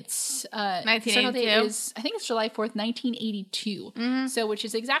 it's 1982. I think it's July 4th, 1982. Mm-hmm. So, which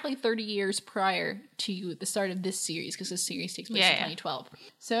is exactly 30 years prior to the start of this series, because this series takes place in 2012.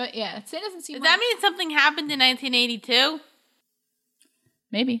 So, yeah, it doesn't seem. Does that mean something happened in 1982?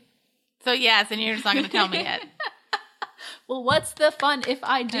 Maybe. So, yes, and you're just not going to tell me yet. Well, what's the fun if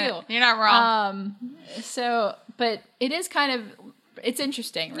I do? You're not wrong. So, but it is kind of, it's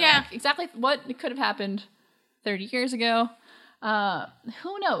interesting. Right? Yeah. Like exactly what could have happened 30 years ago.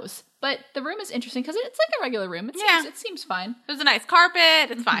 Who knows? But the room is interesting because it's like a regular room. It seems fine. There's a nice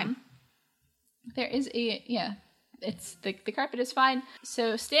carpet. It's fine. There is it's the carpet is fine.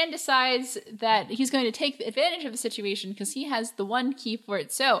 So Stan decides that he's going to take advantage of the situation because he has the one key for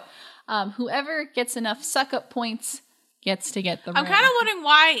it. So, whoever gets enough suck-up points gets to get the room. I'm kind of wondering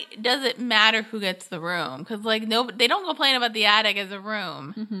why does it matter who gets the room? Because like they don't complain about the attic as a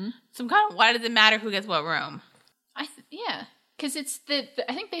room. Mm-hmm. So I'm kind of, why does it matter who gets what room? Because it's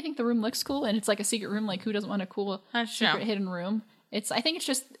I think they think the room looks cool and it's like a secret room. Like who doesn't want a cool secret hidden room? I think it's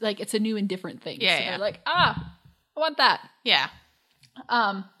just like it's a new and different thing. Yeah, so they're like, I want that. Yeah.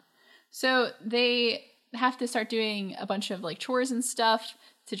 So they have to start doing a bunch of like chores and stuff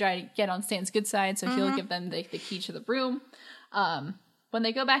to try to get on Stan's good side, so he'll give them the key to the room. When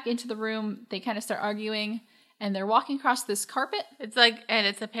they go back into the room, they kind of start arguing, and they're walking across this carpet. And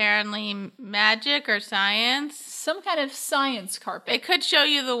it's apparently magic or science. Some kind of science carpet. It could show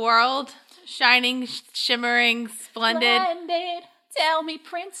you the world, shining, shimmering, splendid. Splendid. Tell me,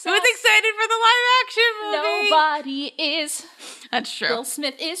 princess. Who's excited for the live-action movie? Nobody is. That's true. Will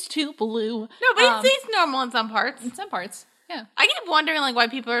Smith is too blue. No, but he's normal in some parts. In some parts. Yeah. I keep wondering, like, why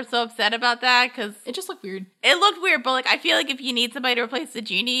people are so upset about that, because... It just looked weird. It looked weird, but, like, I feel like if you need somebody to replace the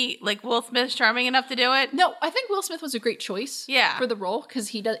genie, like, Will Smith's charming enough to do it. No, I think Will Smith was a great choice for the role, because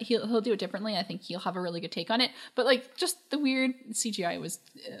he'll do it differently. I think he'll have a really good take on it. But, like, just the weird CGI was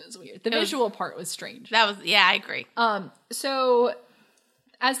weird. The visual part was strange. I agree. So,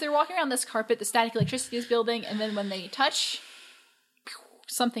 as they're walking around this carpet, the static electricity is building, and then when they touch,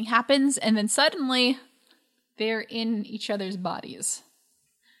 something happens, and then suddenly... they're in each other's bodies.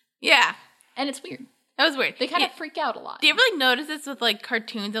 Yeah. And it's weird. That was weird. They kind of freak out a lot. Do you ever, like, notice this with, like,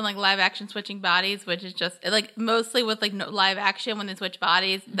 cartoons and, like, live action switching bodies, which is just, like, mostly with, like, live action, when they switch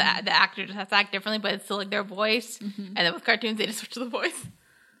bodies, the actor just has to act differently, but it's still, like, their voice. Mm-hmm. And then with cartoons, they just switch the voice.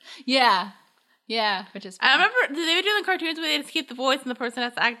 Yeah. Yeah. Which is fun. I remember, did they ever do in cartoons where they just keep the voice and the person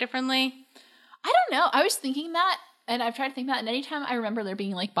has to act differently? I don't know. I was thinking that. And I've tried to think that, and anytime I remember there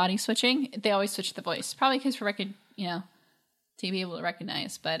being, like, body switching, they always switch the voice. Probably because to be able to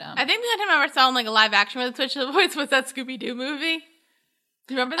recognize, but... I think the only time I ever saw, like, a live action where they switched the voice was that Scooby-Doo movie.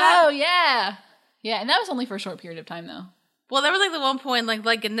 Do you remember that? Oh, yeah. Yeah, and that was only for a short period of time, though. Well, there was, like, the one point,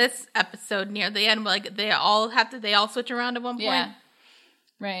 like in this episode near the end, where, like, they all switch around at one point. Yeah.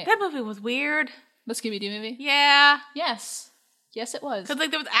 Right. That movie was weird. The Scooby-Doo movie? Yeah. Yes. Yes, it was. Because, like,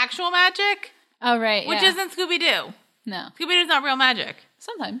 there was actual magic. Oh, right, which isn't Scooby-Doo. No. Scooby-Doo's not real magic.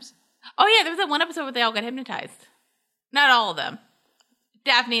 Sometimes. Oh, yeah, there was that one episode where they all got hypnotized. Not all of them.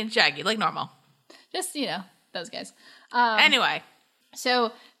 Daphne and Shaggy, like normal. Just, those guys. Anyway.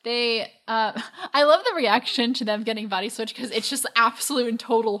 So they, I love the reaction to them getting body switched because it's just absolute and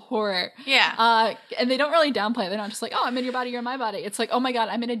total horror. Yeah. And they don't really downplay it. They're not just like, oh, I'm in your body, you're in my body. It's like, oh my God,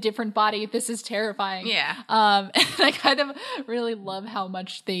 I'm in a different body. This is terrifying. Yeah. And I kind of really love how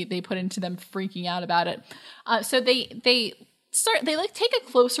much they put into them freaking out about it. So they take a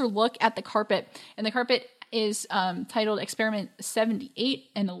closer look at the carpet, and the carpet is titled Experiment 78,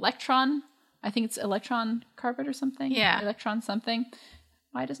 an electron. I think it's electron carpet or something. Yeah. Electron something.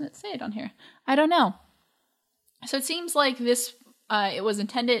 Why doesn't it say it on here? I don't know. So it seems like this, it was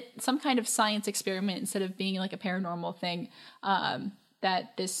intended some kind of science experiment instead of being like a paranormal thing,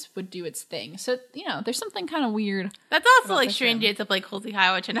 that this would do its thing. So, there's something kind of weird. That's also like Strange Days of Blake Halsey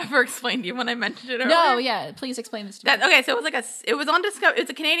High, which I never explained to you when I mentioned it earlier. No, yeah. Please explain this to me. Okay, so it was on Discovery.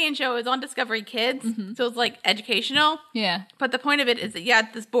 It's a Canadian show. It was on Discovery Kids. Mm-hmm. So it was like educational. Yeah. But the point of it is that you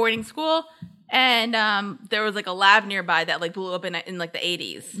had this boarding school, and there was like a lab nearby that like blew up in like the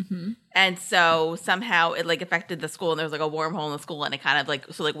 80s. Mm-hmm. And so somehow it like affected the school, and there was like a wormhole in the school, and it kind of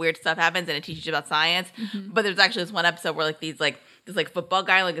like, so like weird stuff happens, and it teaches you about science. Mm-hmm. But there's actually this one episode where like this football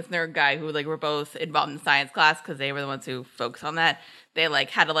guy, like this nerd guy who like were both involved in science class because they were the ones who focused on that. They like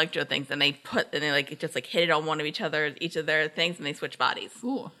had electro things, and they like just like hit it on one of each of their things, and they switched bodies.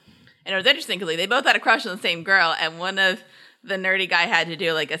 Ooh. And it was interesting because like, they both had a crush on the same girl, and one of the nerdy guy had to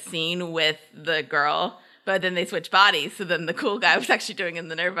do like a scene with the girl, But then they switch bodies, so then the cool guy was actually doing it in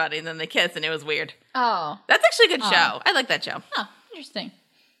the nerd body, and then they kiss, and it was weird. Oh. That's actually a good show. I like that show. Oh, interesting.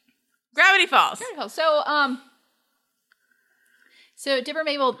 Gravity Falls. So Dipper and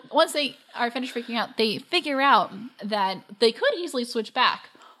Mabel, once they are finished freaking out, they figure out that they could easily switch back.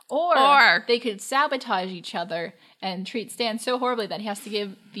 Or they could sabotage each other and treat Stan so horribly that he has to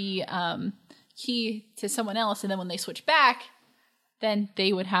give the key to someone else, and then when they switch back, then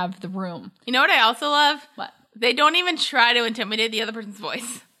they would have the room. You know what I also love? What? They don't even try to intimidate the other person's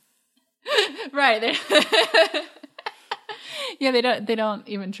voice. Right. Yeah, they don't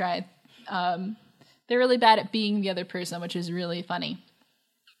even try. They're really bad at being the other person, which is really funny.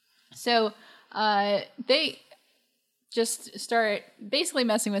 So they just start basically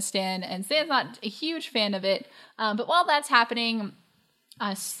messing with Stan, and Stan's not a huge fan of it. But while that's happening,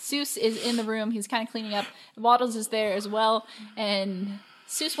 Seuss is in the room. He's kind of cleaning up. Waddles is there as well, and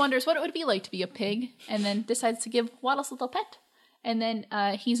Seuss wonders what it would be like to be a pig, and then decides to give Waddles a little pet. And then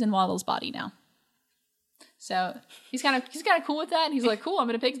he's in Waddles' body now. So he's kind of cool with that. And he's like, cool, I'm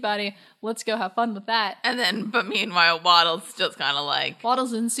in a pig's body. Let's go have fun with that. And then, but meanwhile, Waddles just kind of like...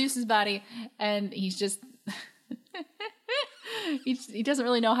 Waddles in Seuss's body, and he's just... he doesn't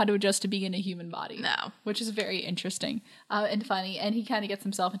really know how to adjust to being in a human body. No. Which is very interesting and funny. And he kind of gets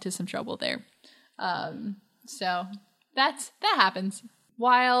himself into some trouble there. So that happens.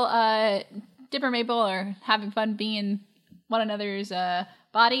 While Dipper and Mabel are having fun being in one another's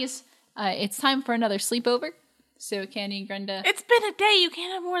bodies, it's time for another sleepover. So Candy and Grenda... It's been a day. You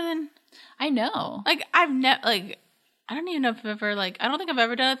can't have more than... I know. Like, I've never... Like, I don't even know if I've ever, like... I don't think I've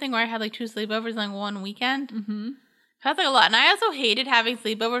ever done a thing where I had, like, 2 sleepovers in, like, one weekend. Mm-hmm. That's, like, a lot. And I also hated having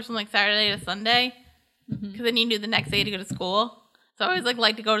sleepovers from, like, Saturday to Sunday. Because then you knew the next day to go to school. So I always,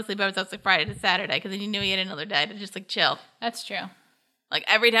 like to go to sleepovers outside like, Friday to Saturday. Because then you knew you had another day to just, like, chill. That's true. Like,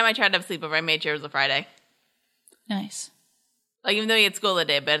 every time I tried to have a sleepover, I made sure it was a Friday. Nice. Like, even though you had school that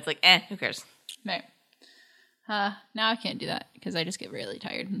day, but it's like, who cares? Right. Now I can't do that because I just get really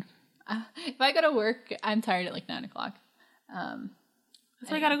tired. If I go to work, I'm tired at like 9 o'clock. That's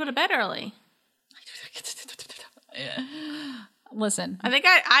why I gotta go to bed early. Listen. I think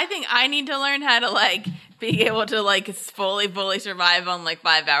I need to learn how to like be able to like fully survive on like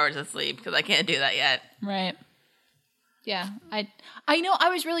 5 hours of sleep because I can't do that yet. Right. Yeah. I know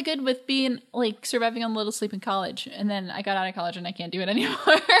I was really good with being like surviving on little sleep in college, and then I got out of college and I can't do it anymore.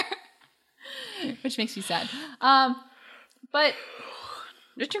 Which makes me sad. But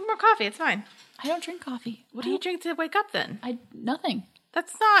just drink more coffee. It's fine. I don't drink coffee. What do you drink to wake up then? Nothing.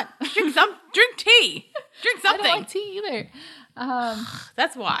 That's not drink tea. Drink something. I don't like tea either.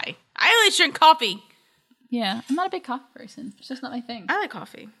 That's why. I at least drink coffee. Yeah, I'm not a big coffee person. It's just not my thing. I like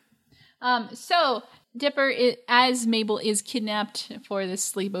coffee. So Dipper, as Mabel is kidnapped for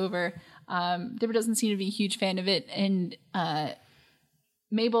this sleepover, Dipper doesn't seem to be a huge fan of it, and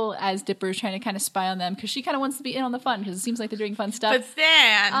Mabel, as Dipper, is trying to kind of spy on them because she kind of wants to be in on the fun because it seems like they're doing fun stuff.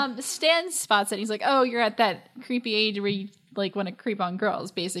 But Stan spots it. He's like, "Oh, you're at that creepy age where you like want to creep on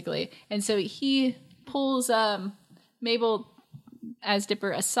girls, basically." And so he pulls Mabel as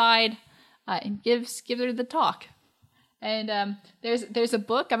Dipper aside and gives her the talk. And there's a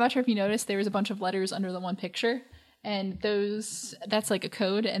book. I'm not sure if you noticed. There was a bunch of letters under the one picture. And that's like a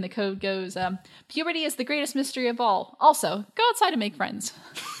code, and the code goes, puberty is the greatest mystery of all. Also, go outside and make friends.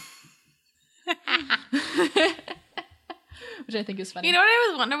 Which I think is funny. You know what I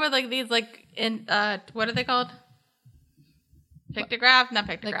always wonder with like these like in what are they called? Pictograph? Not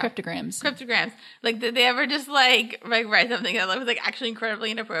pictograph. Like cryptograms. Cryptograms. Like did they ever just like write something that was like actually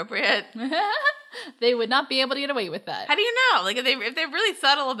incredibly inappropriate? They would not be able to get away with that. How do you know? Like if they're really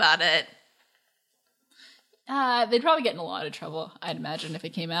subtle about it. They'd probably get in a lot of trouble, I'd imagine, if it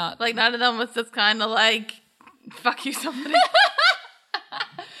came out. Like, none of them was just kind of like, fuck you, somebody.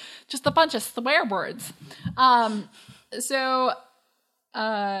 Just a bunch of swear words. I mean, SpongeBob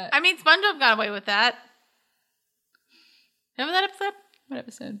got away with that. Remember that episode? What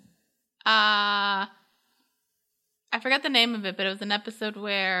episode? I forgot the name of it, but it was an episode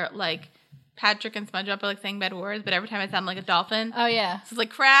where, like, Patrick and SpongeBob are, like, saying bad words, but every time it sounded like a dolphin. Oh, yeah. So it's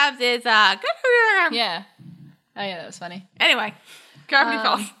like, crabs is, Yeah. Oh, yeah, that was funny. Anyway, Gravity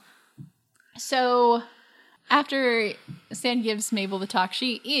Falls. So, after Stan gives Mabel the talk,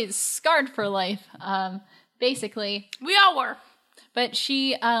 she is scarred for life, basically. We all were. But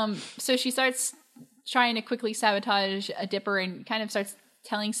she starts trying to quickly sabotage a Dipper and kind of starts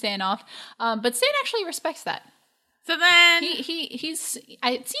telling Stan off. But Stan actually respects that. So then...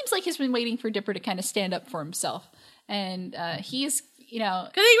 It seems like he's been waiting for Dipper to kind of stand up for himself. And he's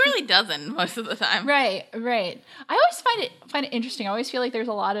because he really doesn't most of the time. Right. I always find it interesting. I always feel like there's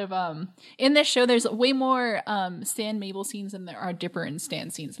a lot of in this show. There's way more Stan Mabel scenes than there are Dipper and Stan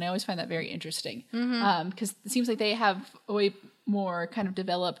scenes, and I always find that very interesting because it seems like they have a way more kind of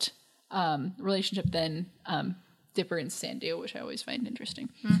developed relationship than Dipper and Stan do, which I always find interesting.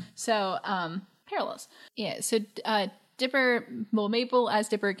 So parallels. Yeah. So Mabel as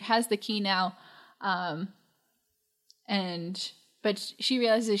Dipper has the key now, but she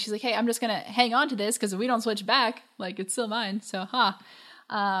realizes, she's like, hey, I'm just going to hang on to this because if we don't switch back, like, it's still mine. So,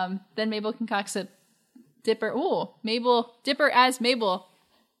 then Mabel concocts a Dipper as Mabel.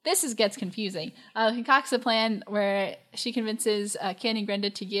 This gets confusing. Concocts a plan where she convinces Candy and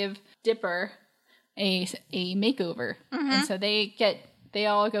Grenda to give Dipper a makeover. And so they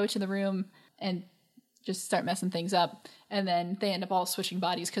all go to the room and just start messing things up. And then they end up all switching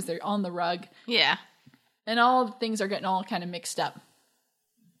bodies because they're on the rug. Yeah. And all the things are getting all kind of mixed up.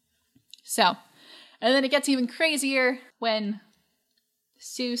 So, and then it gets even crazier when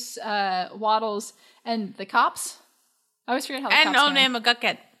Soos, Waddles, and the cops. I always forget how the cops. And Old Man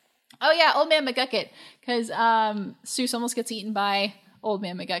McGucket. Oh yeah, Old Man McGucket. Because Soos almost gets eaten by Old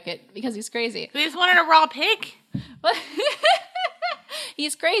Man McGucket because he's crazy. He just wanted a raw pig.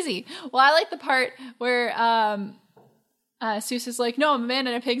 He's crazy. Well, I like the part where Soos is like, no, I'm a man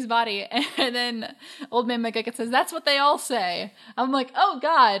in a pig's body. And then Old Man McGucket says, that's what they all say. I'm like, oh,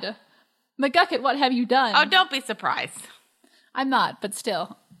 God. McGucket, what have you done? Oh, don't be surprised. I'm not, but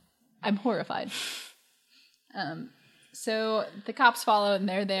still, I'm horrified. So the cops follow, and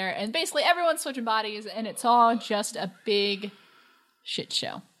they're there. And basically, everyone's switching bodies, and it's all just a big shit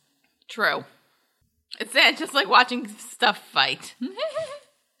show. True. It's just like watching stuff fight.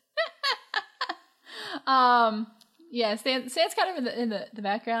 Yeah, Stan's kind of in the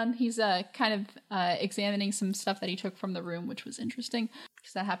background. He's kind of examining some stuff that he took from the room, which was interesting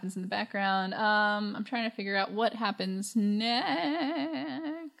because that happens in the background. I'm trying to figure out what happens next.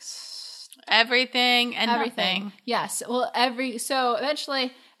 Everything and nothing. Yes. Well, so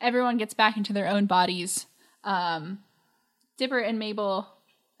eventually everyone gets back into their own bodies. Dipper and Mabel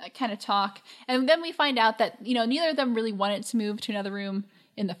kind of talk, and then we find out that neither of them really wanted to move to another room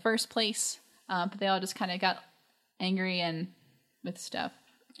in the first place, but they all just kind of got angry and with stuff.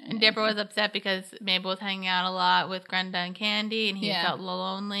 And Dipper was upset because Mabel was hanging out a lot with Grenda and Candy, and he felt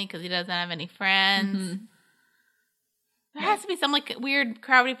lonely because he doesn't have any friends. There has to be some like weird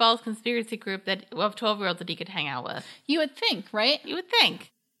Gravity Falls conspiracy group of 12-year-olds that he could hang out with. You would think, right? You would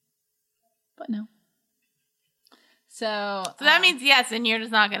think. But no. So that means yes, and you're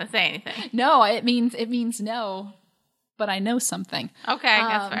just not going to say anything. No, it means no, but I know something. Okay,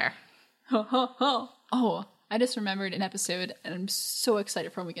 that's fair. Oh, I just remembered an episode, and I'm so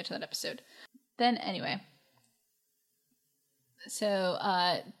excited for when we get to that episode. Then, anyway. So,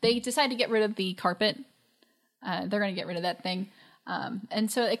 they decide to get rid of the carpet. They're going to get rid of that thing. And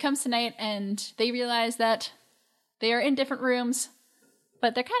so it comes tonight, and they realize that they are in different rooms,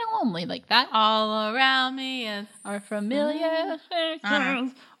 but they're kind of lonely like that. All around me are familiar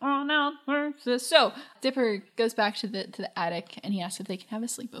faces. So, Dipper goes back to the attic, and he asks if they can have a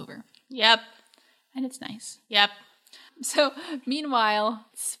sleepover. Yep. And it's nice. Yep. So, meanwhile,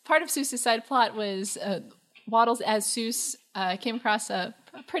 part of Soos's side plot was Waddles as Soos came across a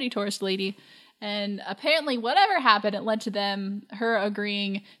pretty tourist lady. And apparently, whatever happened, it led to her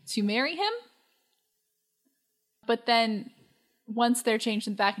agreeing to marry him. But then, once they're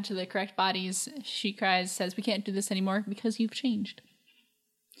changed back into the correct bodies, she says, we can't do this anymore because you've changed.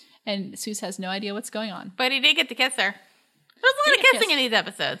 And Soos has no idea what's going on. But he did get to kiss her. There's a lot of kissing in these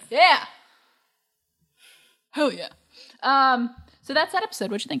episodes. Yeah. Hell yeah. So that's that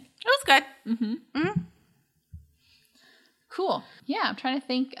episode. What'd you think? It was good. Cool. Yeah, I'm trying to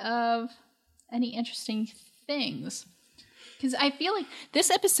think of any interesting things. Because I feel like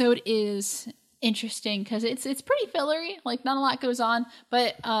this episode is interesting because it's pretty fillery. Like, not a lot goes on.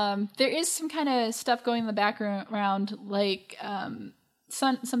 But there is some kind of stuff going in the background, like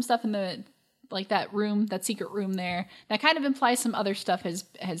some stuff in the like that room, that secret room there, that kind of implies some other stuff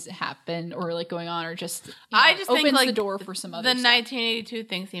has happened or like going on, or just I just opens think like the door for some other the stuff. 1982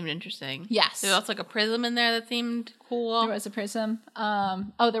 thing seemed interesting. Yes, there was like a prism in there that seemed cool. There was a prism.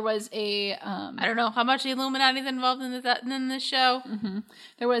 There was a I don't know how much the Illuminati's involved in this show.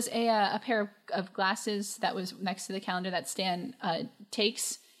 There was a pair of glasses that was next to the calendar that Stan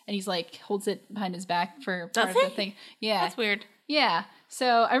takes, and he's like holds it behind his back for part of the thing. Yeah, that's weird. Yeah. So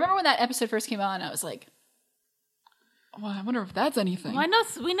I remember when that episode first came on, I was like, Well, I wonder if that's anything. Well,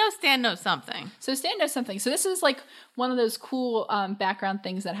 we know Stan knows something. So Stan knows something. So this is like one of those cool background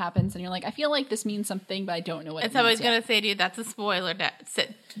things that happens, and you're like, I feel like this means something, but I don't know what it means. And somebody's going to say to you, that's a spoiler.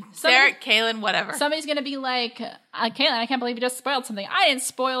 Sarah, Kaylin, whatever. Somebody's going to be like, Kaylin, I can't believe you just spoiled something. I didn't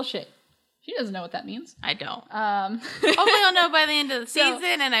spoil shit. She doesn't know what that means. I don't. Hopefully I'll know by the end of the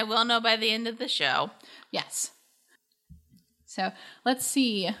season, and I will know by the end of the show. Yes. So let's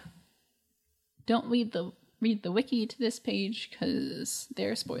see. Don't read the wiki to this page because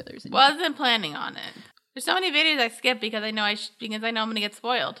there are spoilers. Wasn't planning on it. There's so many videos I skip because I know I'm going to get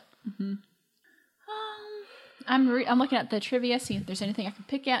spoiled. Mm-hmm. I'm looking at the trivia, see if there's anything I can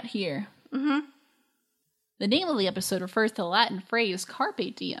pick out here. Mm-hmm. The name of the episode refers to the Latin phrase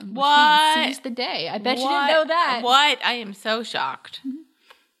 "carpe diem," which means seize the day. I bet you didn't know that. What? I am so shocked.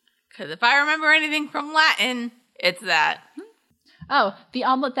 Because if I remember anything from Latin, it's that. Oh, the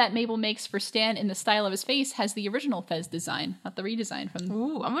omelet that Mabel makes for Stan in the style of his face has the original Fez design, not the redesign from...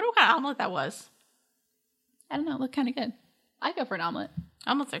 Ooh, I wonder what kind of omelet that was. I don't know, it looked kind of good. I'd go for an omelet.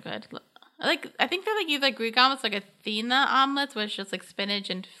 Omelets are good. I think they're like either Greek omelets, like Athena omelets, which is just like spinach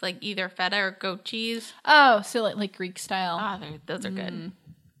and like either feta or goat cheese. Oh, so like Greek style. Ah, those are good.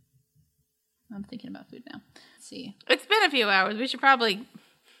 I'm thinking about food now. Let's see. It's been a few hours. We should probably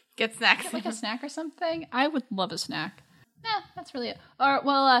get snacks. Get like a snack or something? I would love a snack. Nah, that's really it.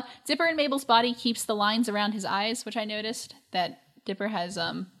 Dipper in Mabel's body keeps the lines around his eyes, which I noticed that Dipper has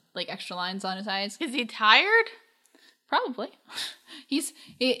like extra lines on his eyes. Is he tired? Probably. He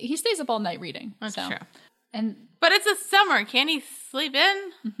stays up all night reading. That's true. But it's a summer. Can't he sleep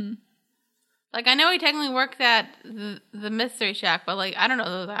in? Mm-hmm. Like, I know he technically works at the Mystery Shack, but like I don't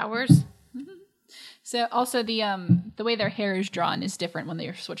know those hours. Mm-hmm. So also the way their hair is drawn is different when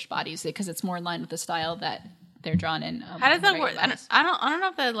they're switched bodies because it's more in line with the style that they're drawn in. How does that work? I don't know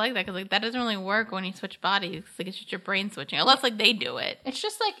if they like that because like that doesn't really work when you switch bodies. Like it's just your brain switching, unless like they do it. It's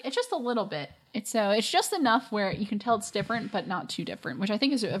just a little bit. It's just enough where you can tell it's different, but not too different, which I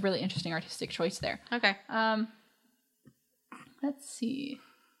think is a really interesting artistic choice there. Okay. Let's see.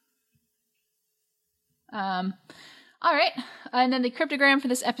 All right, and then the cryptogram for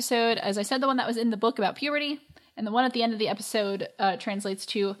this episode, as I said, the one that was in the book about puberty. And the one at the end of the episode translates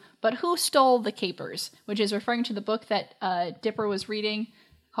to, but who stole the capers? Which is referring to the book that Dipper was reading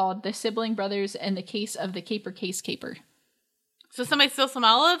called The Sibling Brothers and the Case of the Caper Case Caper. So somebody stole some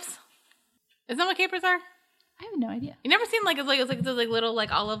olives? Isn't that what capers are? I have no idea. You never seen it's those like little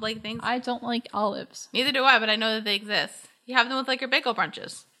like olive like things? I don't like olives. Neither do I, but I know that they exist. You have them with like your bagel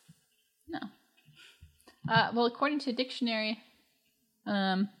brunches. No. Well, according to dictionary,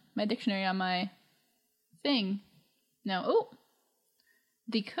 my dictionary on my thing. No. Oh.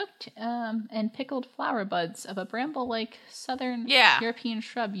 The cooked and pickled flower buds of a bramble-like southern European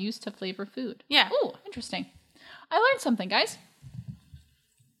shrub used to flavor food. Yeah. Oh, interesting. I learned something, guys.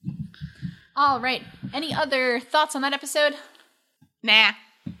 All right. Any other thoughts on that episode? Nah.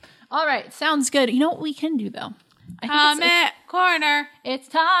 All right. Sounds good. You know what we can do, though? Comment corner. It's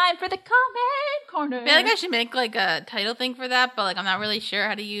time for the comment corner. I feel like I should make like a title thing for that, but like I'm not really sure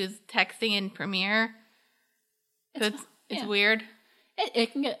how to use texting in Premiere. It's weird.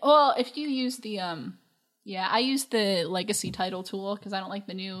 It can get... Well, if you use the... I use the legacy title tool because I don't like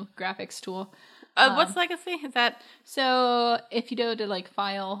the new graphics tool. What's legacy? Is that... So if you go to like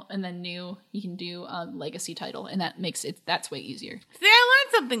file and then new, you can do legacy title and that makes it... That's way easier. See, I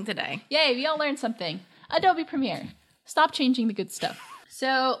learned something today. Yay, we all learned something. Adobe Premiere. Stop changing the good stuff.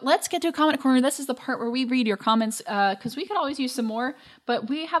 So let's get to a comment corner. This is the part where we read your comments because we could always use some more, but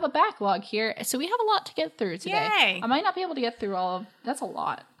we have a backlog here, so we have a lot to get through today. Yay. I might not be able to get through all of... That's a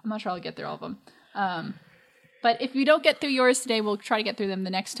lot. I'm not sure I'll get through all of them. But if we don't get through yours today, we'll try to get through them the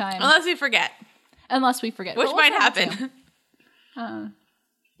next time. Unless we forget. Which might happen.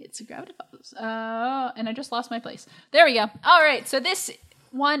 It's a Gravity Falls. And I just lost my place. There we go. All right, so this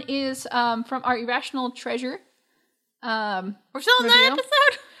one is from our Irrational Treasure. We're still in that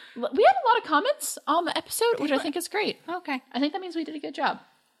episode? We had a lot of comments on the episode, which I think is great. Okay. I think that means we did a good job.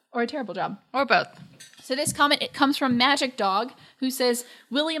 Or a terrible job. Or both. So this comment, it comes from Magic Dog, who says,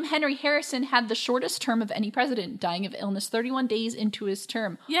 William Henry Harrison had the shortest term of any president, dying of illness 31 days into his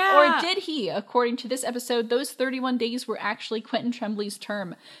term. Yeah. Or did he? According to this episode, those 31 days were actually Quentin Trembley's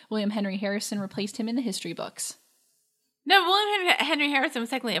term. William Henry Harrison replaced him in the history books. No, William Henry Harrison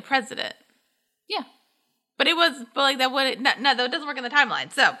was technically a president. Yeah. But that wouldn't, no, that doesn't work in the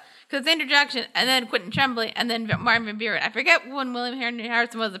timeline. So, because it's Andrew Jackson, and then Quentin Tremblay, and then Martin Van Buren. I forget when William Henry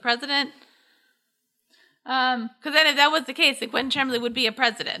Harrison was the president. Because then if that was the case, then Quentin Tremblay would be a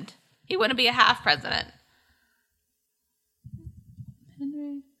president. He wouldn't be a half president.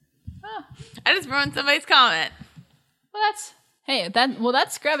 Henry. Oh. I just ruined somebody's comment. Well,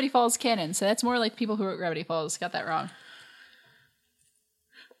 that's Gravity Falls canon, so that's more like people who wrote Gravity Falls got that wrong.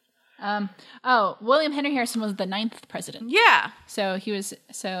 William Henry Harrison was the 9th president. Yeah. So he was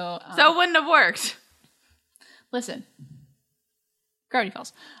so it wouldn't have worked. Listen. Gravity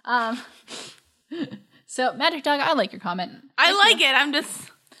Falls. So Magic Dog, I like your comment. I like it. I'm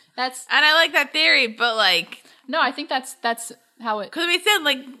just and I like that theory, but like no, I think that's how it. Because we said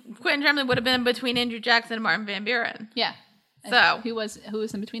like Quentin Tremblay would have been between Andrew Jackson and Martin Van Buren. Yeah. So and who was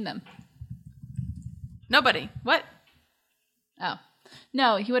in between them? Nobody. What? Oh,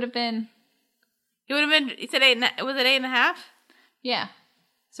 no, he would have been. He would have been. He said 8. Was it 8.5? Yeah.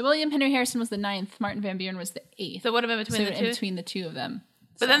 So William Henry Harrison was the 9th. Martin Van Buren was the 8th. So it would have been between the two. Between the two of them.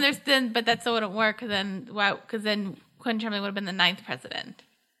 But but that still wouldn't work because then Quentin Tremblay would have been the 9th president,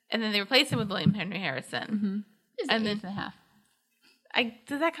 and then they replaced him with William Henry Harrison. Mm-hmm. He's the 8.5.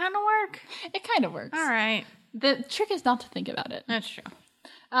 Does that kind of work? It kind of works. All right. The trick is not to think about it. That's true.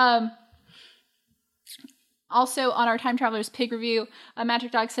 Also, on our Time Travelers Pig review,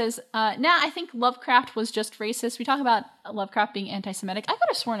 Magic Dog says, I think Lovecraft was just racist. We talk about Lovecraft being anti-Semitic. I could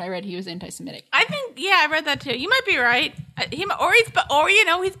have sworn I read he was anti-Semitic. I think, I read that too. You might be right. He's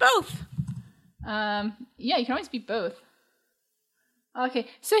both. Yeah, you can always be both. Okay,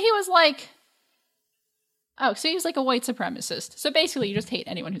 so he was like... Oh, so he was like a white supremacist. So basically, you just hate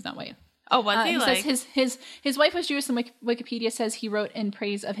anyone who's not white. Oh, was he like? Says his wife was Jewish, and Wikipedia says he wrote in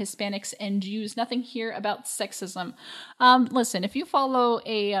praise of Hispanics and Jews. Nothing here about sexism. Listen, if you follow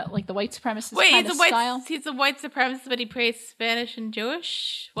a like the white supremacist kind of style, he's a white supremacist, but he praised Spanish and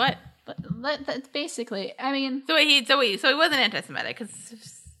Jewish. What? That's basically. I mean, so he wasn't anti-Semitic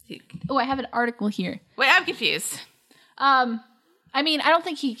because. I have an article here. Wait, I'm confused. I mean, I don't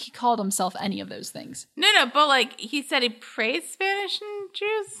think he called himself any of those things. No, but like he said he praised Spanish and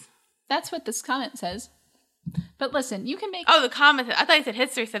Jews. That's what this comment says. But listen, you can make... Oh, the comment... I thought you said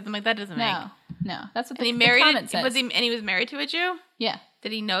history said them. Like, that doesn't make... No. That's what the comment says. And he was married to a Jew? Yeah.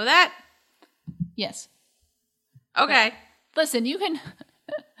 Did he know that? Yes. Okay. But listen, you can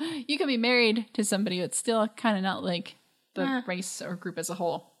be married to somebody that's still kind of not like the race or group as a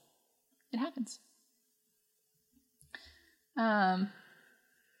whole. It happens.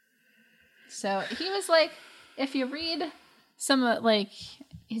 So he was like, if you read some of like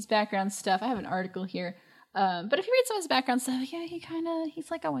his background stuff, I have an article here. But if you read some of his background stuff, yeah,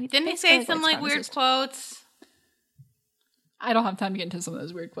 he's like a white. Didn't he say some like weird quotes? I don't have time to get into some of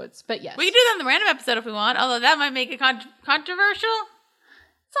those weird quotes, but yes, we can do that in the random episode if we want. Although that might make it controversial.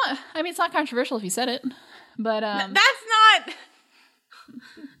 It's not. I mean, it's not controversial if you said it, but that's not.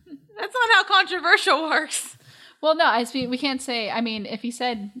 That's not how controversial works. Well, no, we can't say. I mean, if he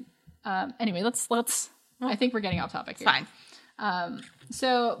said, anyway, let's. I think we're getting off topic here. Fine.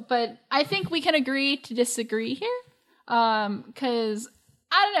 But I think we can agree to disagree here. Because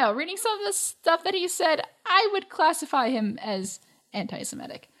I don't know, reading some of the stuff that he said, I would classify him as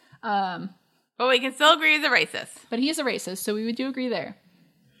anti-Semitic. But we can still agree he's a racist. But he is a racist, so we do agree there.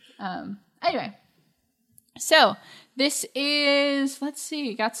 Anyway. So, this is, let's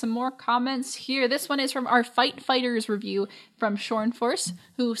see, got some more comments here. This one is from our Fight Fighters review from Shorn Force,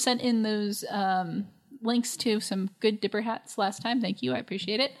 who sent in those links to some good Dipper hats last time. Thank you, I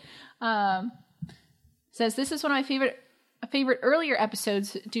appreciate it. Says, this is one of my favorite earlier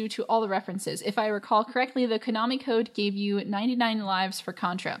episodes due to all the references. If I recall correctly, the Konami Code gave you 99 lives for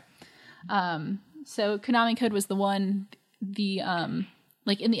Contra. So Konami Code was the one,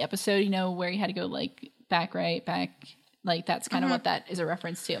 like in the episode, you know, where you had to go like back, like that's kind of what that is a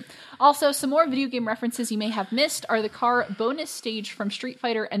reference to. Also, some more video game references you may have missed are the car bonus stage from Street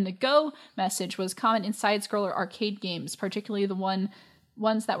Fighter, and the Go message was common in side-scroller arcade games, particularly the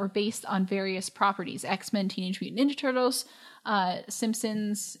ones that were based on various properties, X-Men, Teenage Mutant Ninja Turtles,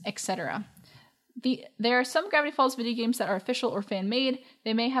 Simpsons, etc. There are some Gravity Falls video games that are official or fan-made.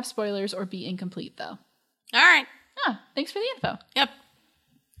 They may have spoilers or be incomplete, though. All right. Thanks for the info. Yep.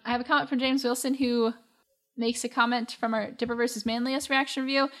 I have a comment from James Wilson, who makes a comment from our Dipper vs. Manlius reaction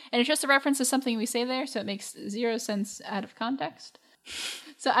review, and it's just a reference to something we say there, so it makes 0 sense out of context.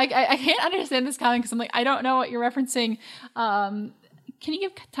 So I can't understand this comment because I'm like, I don't know what you're referencing. Can you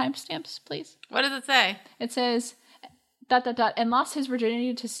give timestamps, please? What does it say? It says, ... and lost his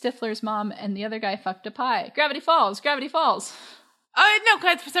virginity to Stifler's mom, and the other guy fucked a pie. Gravity Falls. Oh, no,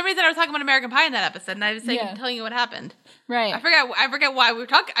 because for some reason I was talking about American Pie in that episode, and I was telling you what happened. Right. I forget why we were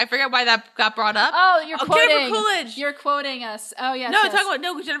talking. I forget why that got brought up. Oh, you're quoting. Jennifer Coolidge. You're quoting us. Oh, yes. No, I'm talking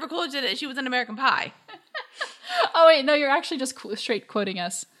about, because Jennifer Coolidge did it. She was in American Pie. Oh, wait, no, you're actually just straight quoting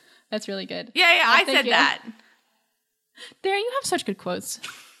us. That's really good. Yeah, I said that. Darren, you have such good quotes.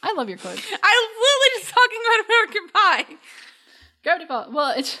 I love your quotes. I was literally just talking about American Pie. Gravity Falls.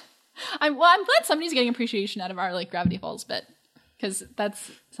 Well, I'm glad somebody's getting appreciation out of our like Gravity Falls bit. Because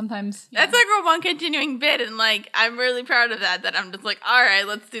that's sometimes... That's like our one continuing bit, and like, I'm really proud of that I'm just like, all right,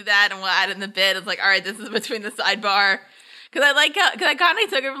 let's do that, and we'll add in the bit. It's like, all right, this is between the sidebar. Because I like because I kind of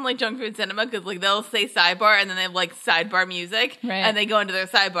took it from like Junk Food Cinema, because like they'll say sidebar, and then they have like sidebar music, right. And they go into their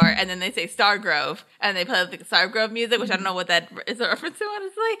sidebar, and then they say Stargrove, and they play like the Stargrove music, which I don't know what that is a reference to,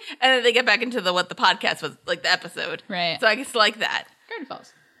 honestly. And then they get back into what the podcast was, like the episode. Right. So I just like that. Gravity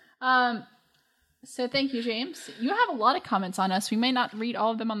Falls. So thank you, James. You have a lot of comments on us. We may not read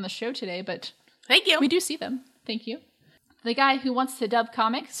all of them on the show today, but thank you. We do see them. Thank you. The guy who wants to dub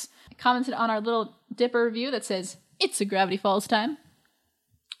comics commented on our Little Dipper review that says, "It's a Gravity Falls time."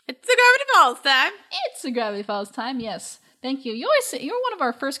 It's a Gravity Falls time. It's a Gravity Falls time. Yes. Thank you. You're one of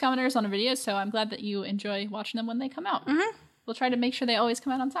our first commenters on a video, so I'm glad that you enjoy watching them when they come out. Mm-hmm. We'll try to make sure they always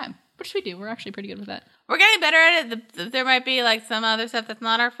come out on time, which we do. We're actually pretty good with that. We're getting better at it. There might be like some other stuff that's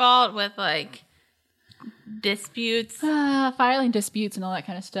not our fault with like disputes, filing disputes and all that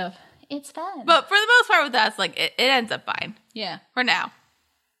kind of stuff. It's fun. But for the most part with us, like it ends up fine. Yeah. For now.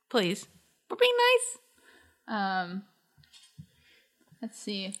 Please. We're being nice. Let's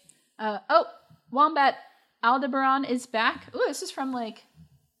see. Wombat Aldebaran is back. Ooh, this is from like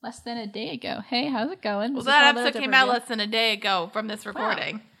less than a day ago. Hey, how's it going? Well, that episode came out less than a day ago from this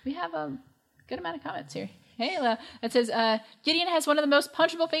recording. Wow. We have a good amount of comments here. Hey, it says, Gideon has one of the most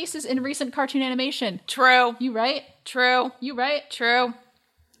punchable faces in recent cartoon animation. True. You right? True. You right? True.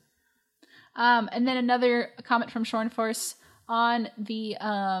 And then another comment from Shornforce on the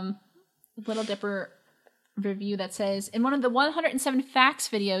Little Dipper review that says, in one of the 107 facts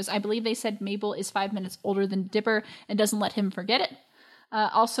videos, I believe they said Mabel is 5 minutes older than Dipper and doesn't let him forget it.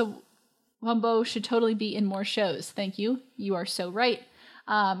 Also, Wumbo should totally be in more shows. Thank you. You are so right.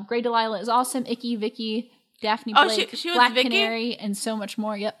 Grey Delilah is awesome. Icky, Vicky, Daphne Blake, she was Black Vicky? Canary, and so much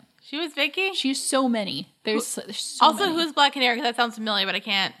more. Yep. She was Vicky? She's so many. There's so also, many. Who's Black Canary? Because that sounds familiar, but I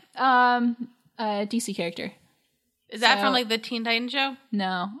can't. DC character. Is that from like the Teen Titans show?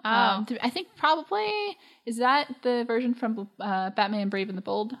 No. Oh. I think probably, is that the version from Batman Brave and the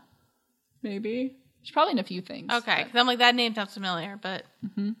Bold? Maybe. She's probably in a few things. Okay, because I'm like, that name sounds familiar, but...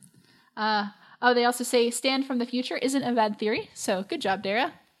 Mm-hmm. They also say Stand from the Future isn't a bad theory, so good job,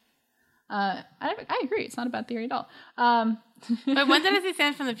 Dara. I agree, it's not a bad theory at all. But when did I say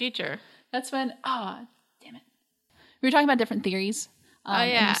Stand from the Future? That's when, damn it. We were talking about different theories. Yeah.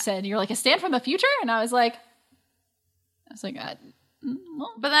 And you said, you're like, a Stand from the Future? And I was like, well.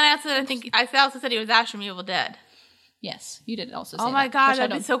 But then I also said he was Ash from Evil Dead. Yes, you did also say Oh my god,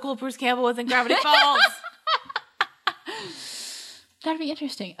 that'd be so cool if Bruce Campbell was in Gravity Falls. That'd be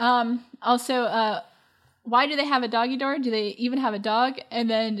interesting. Also, why do they have a doggy door? Do they even have a dog? And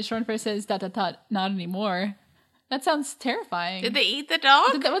then Shornfur says, ... not anymore. That sounds terrifying. Did they eat the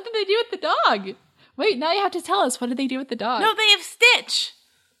dog? What did they do with the dog? Wait, now you have to tell us. What did they do with the dog? No, they have Stitch.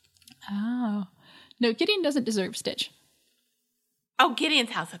 Oh. No, Gideon doesn't deserve Stitch. Oh, Gideon's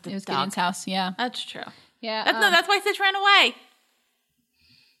house at the dog. It was Gideon's house, yeah. That's true. Yeah. That's why Stitch ran away.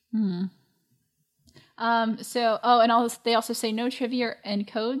 They also say no trivia and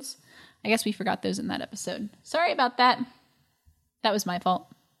codes. I guess we forgot those in that episode. Sorry about that. That was my fault.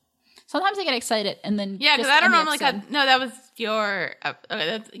 Sometimes I get excited and then because I don't normally cut. No, that was your.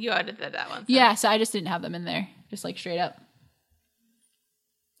 Okay, you edited that one. So. Yeah, so I just didn't have them in there, just like straight up.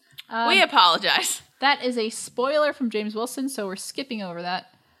 We apologize. That is a spoiler from James Wilson, so we're skipping over that.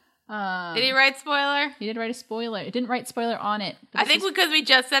 Did he write spoiler? He did write a spoiler. It didn't write spoiler on it. I think because we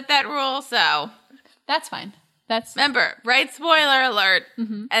just set that rule, so that's fine. Remember, write spoiler alert,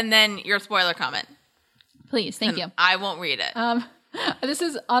 and then your spoiler comment. Please, thank you. I won't read it. This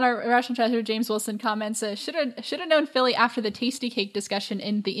is on our Irrational Chatter. James Wilson comments, should have known Philly after the tasty cake discussion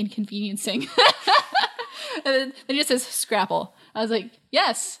in The Inconveniencing. And then he just says Scrapple. I was like,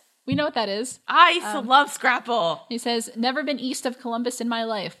 yes, we know what that is. I used to love Scrapple. He says, never been east of Columbus in my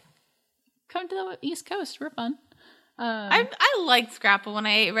life. Come to the East Coast. We're fun. I liked Scrapple when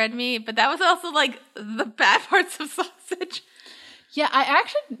I ate red meat, but that was also like the bad parts of sausage. Yeah, I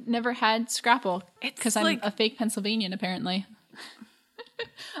actually never had Scrapple because I'm like, a fake Pennsylvanian, apparently.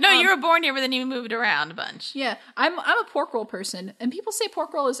 No, you were born here, but then you moved around a bunch. Yeah, I'm a pork roll person, and people say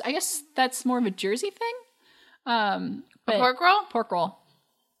pork roll is. I guess that's more of a Jersey thing. A pork roll? Pork roll.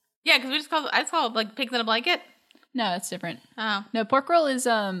 Yeah, because I just call it like pigs in a blanket. No, that's different. Oh. No, pork roll is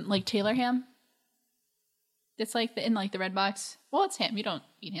like Taylor ham. It's like in like the red box. Well, it's ham. You don't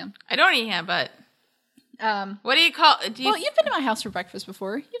eat ham. I don't eat ham, but what do you call? Well, you've been to my house for breakfast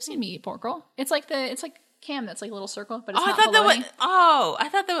before. You've seen me eat pork roll. It's like cam that's like a little circle, but it's not I thought bologna. I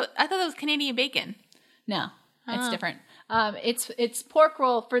thought that was Canadian bacon. No, it's different. It's pork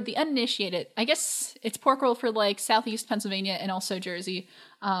roll for the uninitiated. I guess it's pork roll for like Southeast Pennsylvania and also Jersey.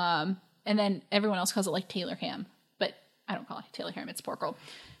 And then everyone else calls it like Taylor ham, but I don't call it Taylor ham. It's pork roll,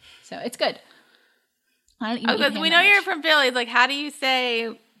 so it's good. I don't because we know you're from Philly. Like, how do you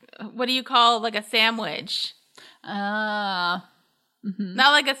say? What do you call like a sandwich? Not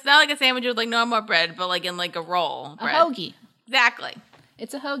like a sandwich with like normal bread, but like in like a roll. Bread. A hoagie. Exactly.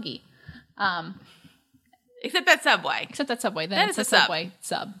 It's a hoagie. Except that Subway. Then it's a Subway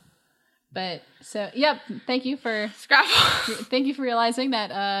sub. But so, yep. Thank you for realizing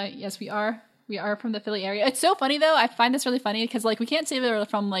that. Yes, we are from the Philly area. It's so funny though. I find this really funny because like we can't say we're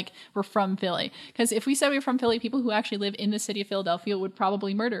from Philly, because if we said we were from Philly, people who actually live in the city of Philadelphia would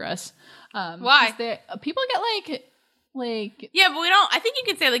probably murder us. Why? People get like yeah, but we don't. I think you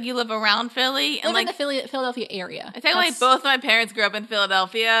could say like you live around Philly and like in the Philadelphia area. I think like both my parents grew up in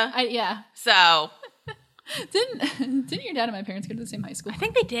Philadelphia. Yeah. So didn't your dad and my parents go to the same high school? I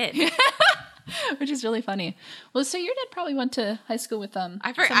think they did. Which is really funny. Well, so your dad probably went to high school with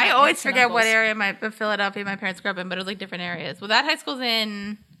I always forget what area of Philadelphia my parents grew up in, but it was like different areas. Well, that high school's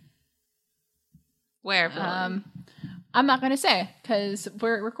in where? I'm not going to say because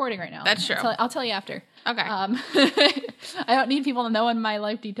we're recording right now. That's true. I'll tell you after. Okay. I don't need people to know in my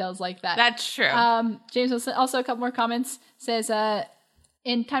life details like that. That's true. James also a couple more comments says.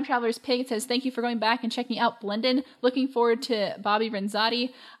 In Time Traveler's Pig, it says, thank you for going back and checking out Blendon. Looking forward to Bobby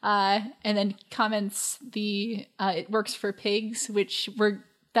Renzotti. And then comments it works for pigs,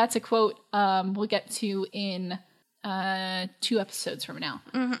 that's a quote we'll get to in 2 episodes from now.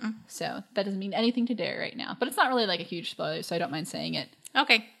 Mm-hmm. So that doesn't mean anything to Dare right now. But it's not really like a huge spoiler, so I don't mind saying it.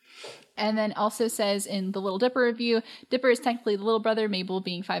 Okay. And then also says in the Little Dipper review, Dipper is technically the little brother, Mabel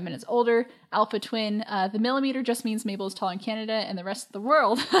being 5 minutes older. Alpha twin, the millimeter just means Mabel is tall in Canada and the rest of the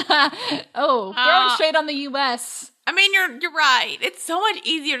world. Throwing straight on the U.S. I mean, you're right. It's so much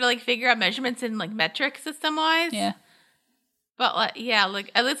easier to like figure out measurements in like metric system wise. Yeah. But like, yeah,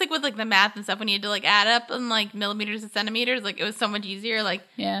 like at least like with like the math and stuff, when you had to like add up in like millimeters and centimeters, like it was so much easier. Like,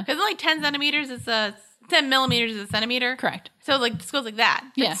 yeah, because like 10 centimeters is 10 millimeters is a centimeter. Correct. So like this goes like that.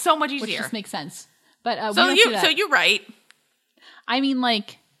 Yeah. It's so much easier. Which just makes sense. But so you're right. I mean,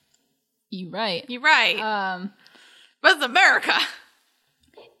 like, you're right. You're right. But it's America.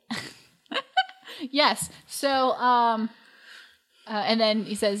 Yes. So and then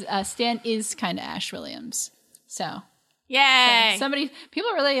he says Stan is kind of Ash Williams. So yay. So people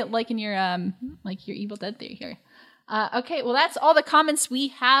are really liking your Evil Dead theory here. Okay, well that's all the comments we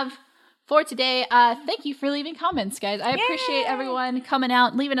have for today. Thank you for leaving comments, guys. I appreciate everyone coming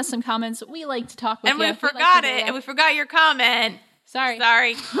out and leaving us some comments. We like to talk with you. And we forgot it, and we forgot your comment. Sorry.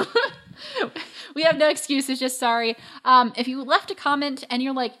 We have no excuses, just sorry. If you left a comment and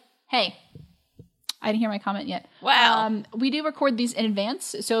you're like, hey, I didn't hear my comment yet. Wow. We do record these in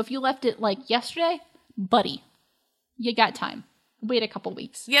advance, so if you left it like yesterday, buddy, you got time. Wait a couple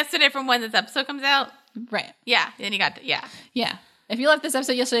weeks. Yesterday from when this episode comes out? Right. Yeah, then you got Yeah. If you left this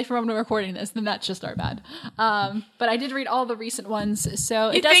episode yesterday from when we're recording this, then that's just our bad. But I did read all the recent ones, so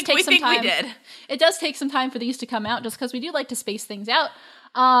it does take some time. We did. It does take some time for these to come out, just because we do like to space things out.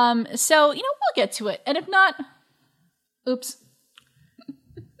 So, we'll get to it. And if not, oops.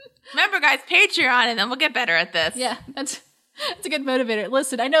 Remember, guys, Patreon, and then we'll get better at this. Yeah, that's a good motivator.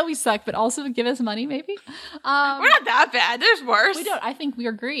 Listen, I know we suck, but also give us money, maybe. We're not that bad. There's worse. We don't. I think we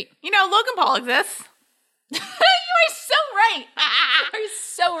are great. Logan Paul exists. You are so right. You're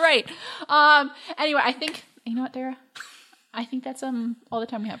so right. Anyway, I think, you know what, Dara? I think that's all the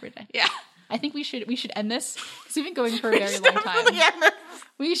time we have for today. Yeah. I think we should end this because we've been going for a very long time.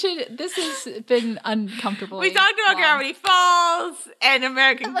 We should. This has been uncomfortable. We talked about Gravity Falls and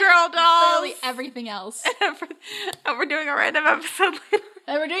American Girl Dolls, literally everything else. And we're doing a random episode later.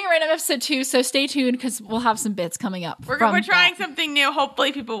 And we're doing a random episode too, so stay tuned because we'll have some bits coming up. We're trying something new.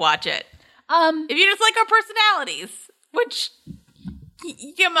 Hopefully, people watch it. If you just like our personalities, which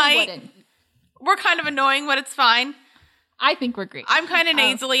you might, we're kind of annoying, but it's fine. I think we're great. I'm kind of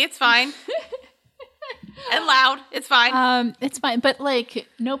nasally. It's fine. And loud. It's fine. It's fine. But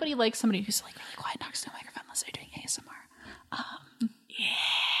nobody likes somebody who's really quiet, talks to a microphone unless they're doing ASMR. Yeah.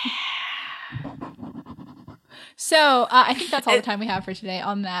 So I think that's all the time we have for today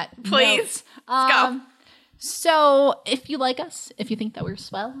on that. Please. Let's go. So if you like us, if you think that we're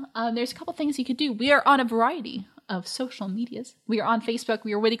swell, there's a couple things you could do. We are on a variety of social medias. We are on Facebook.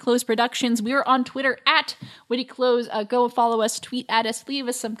 We are Witty Close Productions. We are on Twitter at Witty Close. Go follow us, tweet at us, leave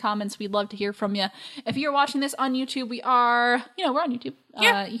us some comments. We'd love to hear from you. If you're watching this on YouTube, we're on YouTube.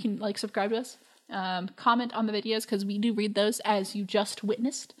 Yeah. You can subscribe to us comment on the videos because we do read those as you just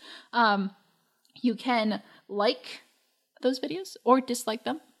witnessed. You can like those videos or dislike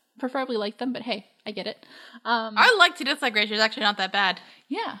them. Preferably like them, but hey, I get it. Our like to dislike ratio is actually not that bad.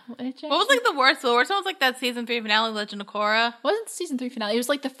 Yeah. What was like the worst? The worst one was like that season 3 finale, Legend of Korra. It wasn't the season 3 finale. It was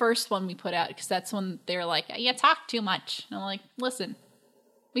like the first one we put out because that's when they were like, "You talk too much." And I'm like, "Listen,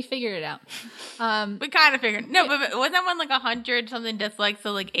 we figured it out." We kind of figured. No, but wasn't that one like 100 something dislikes,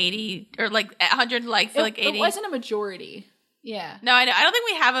 so like 80, or like 100 likes, so like 80? It wasn't a majority. Yeah. No, I don't think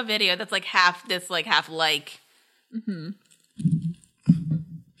we have a video that's like half dislike, half like. Mm-hmm.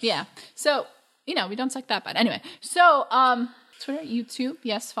 Yeah. So, we don't suck that bad. Anyway, so, Twitter, YouTube.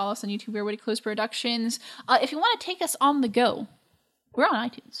 Yes, follow us on YouTube. We're Witty Close Productions. If you want to take us on the go, we're on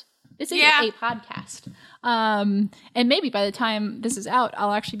iTunes. This is a podcast. And maybe by the time this is out,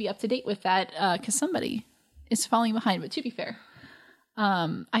 I'll actually be up to date with that because somebody is falling behind. But to be fair,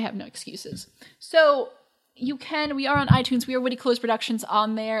 I have no excuses. So we are on iTunes. We are Witty Close Productions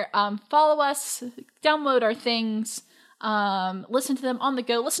on there. Follow us, download our things. Listen to them on the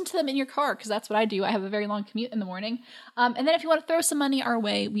go. Listen to them in your car because that's what I do. I have a very long commute in the morning. And then if you want to throw some money our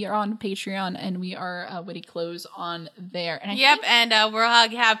way, we are on Patreon and we are Witty Close on there. And and we'll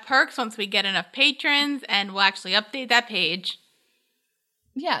have perks once we get enough patrons, and we'll actually update that page.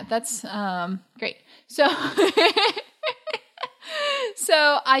 Yeah, that's great. So,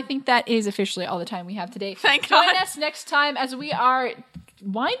 so I think that is officially all the time we have today. Thank God. Join us next time as we are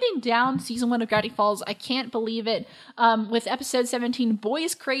winding down season 1 of Gravity Falls. I can't believe it. With episode 17,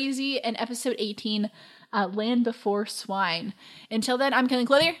 Boys Crazy, and episode 18, Land Before Swine. Until then, I'm Kaylin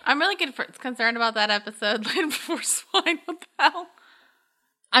Clothier. I'm really concerned about that episode, Land Before Swine. What the hell?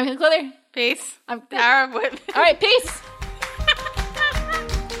 I'm Kaylin Clothier. Peace. I'm Tara Whitman. All right, peace.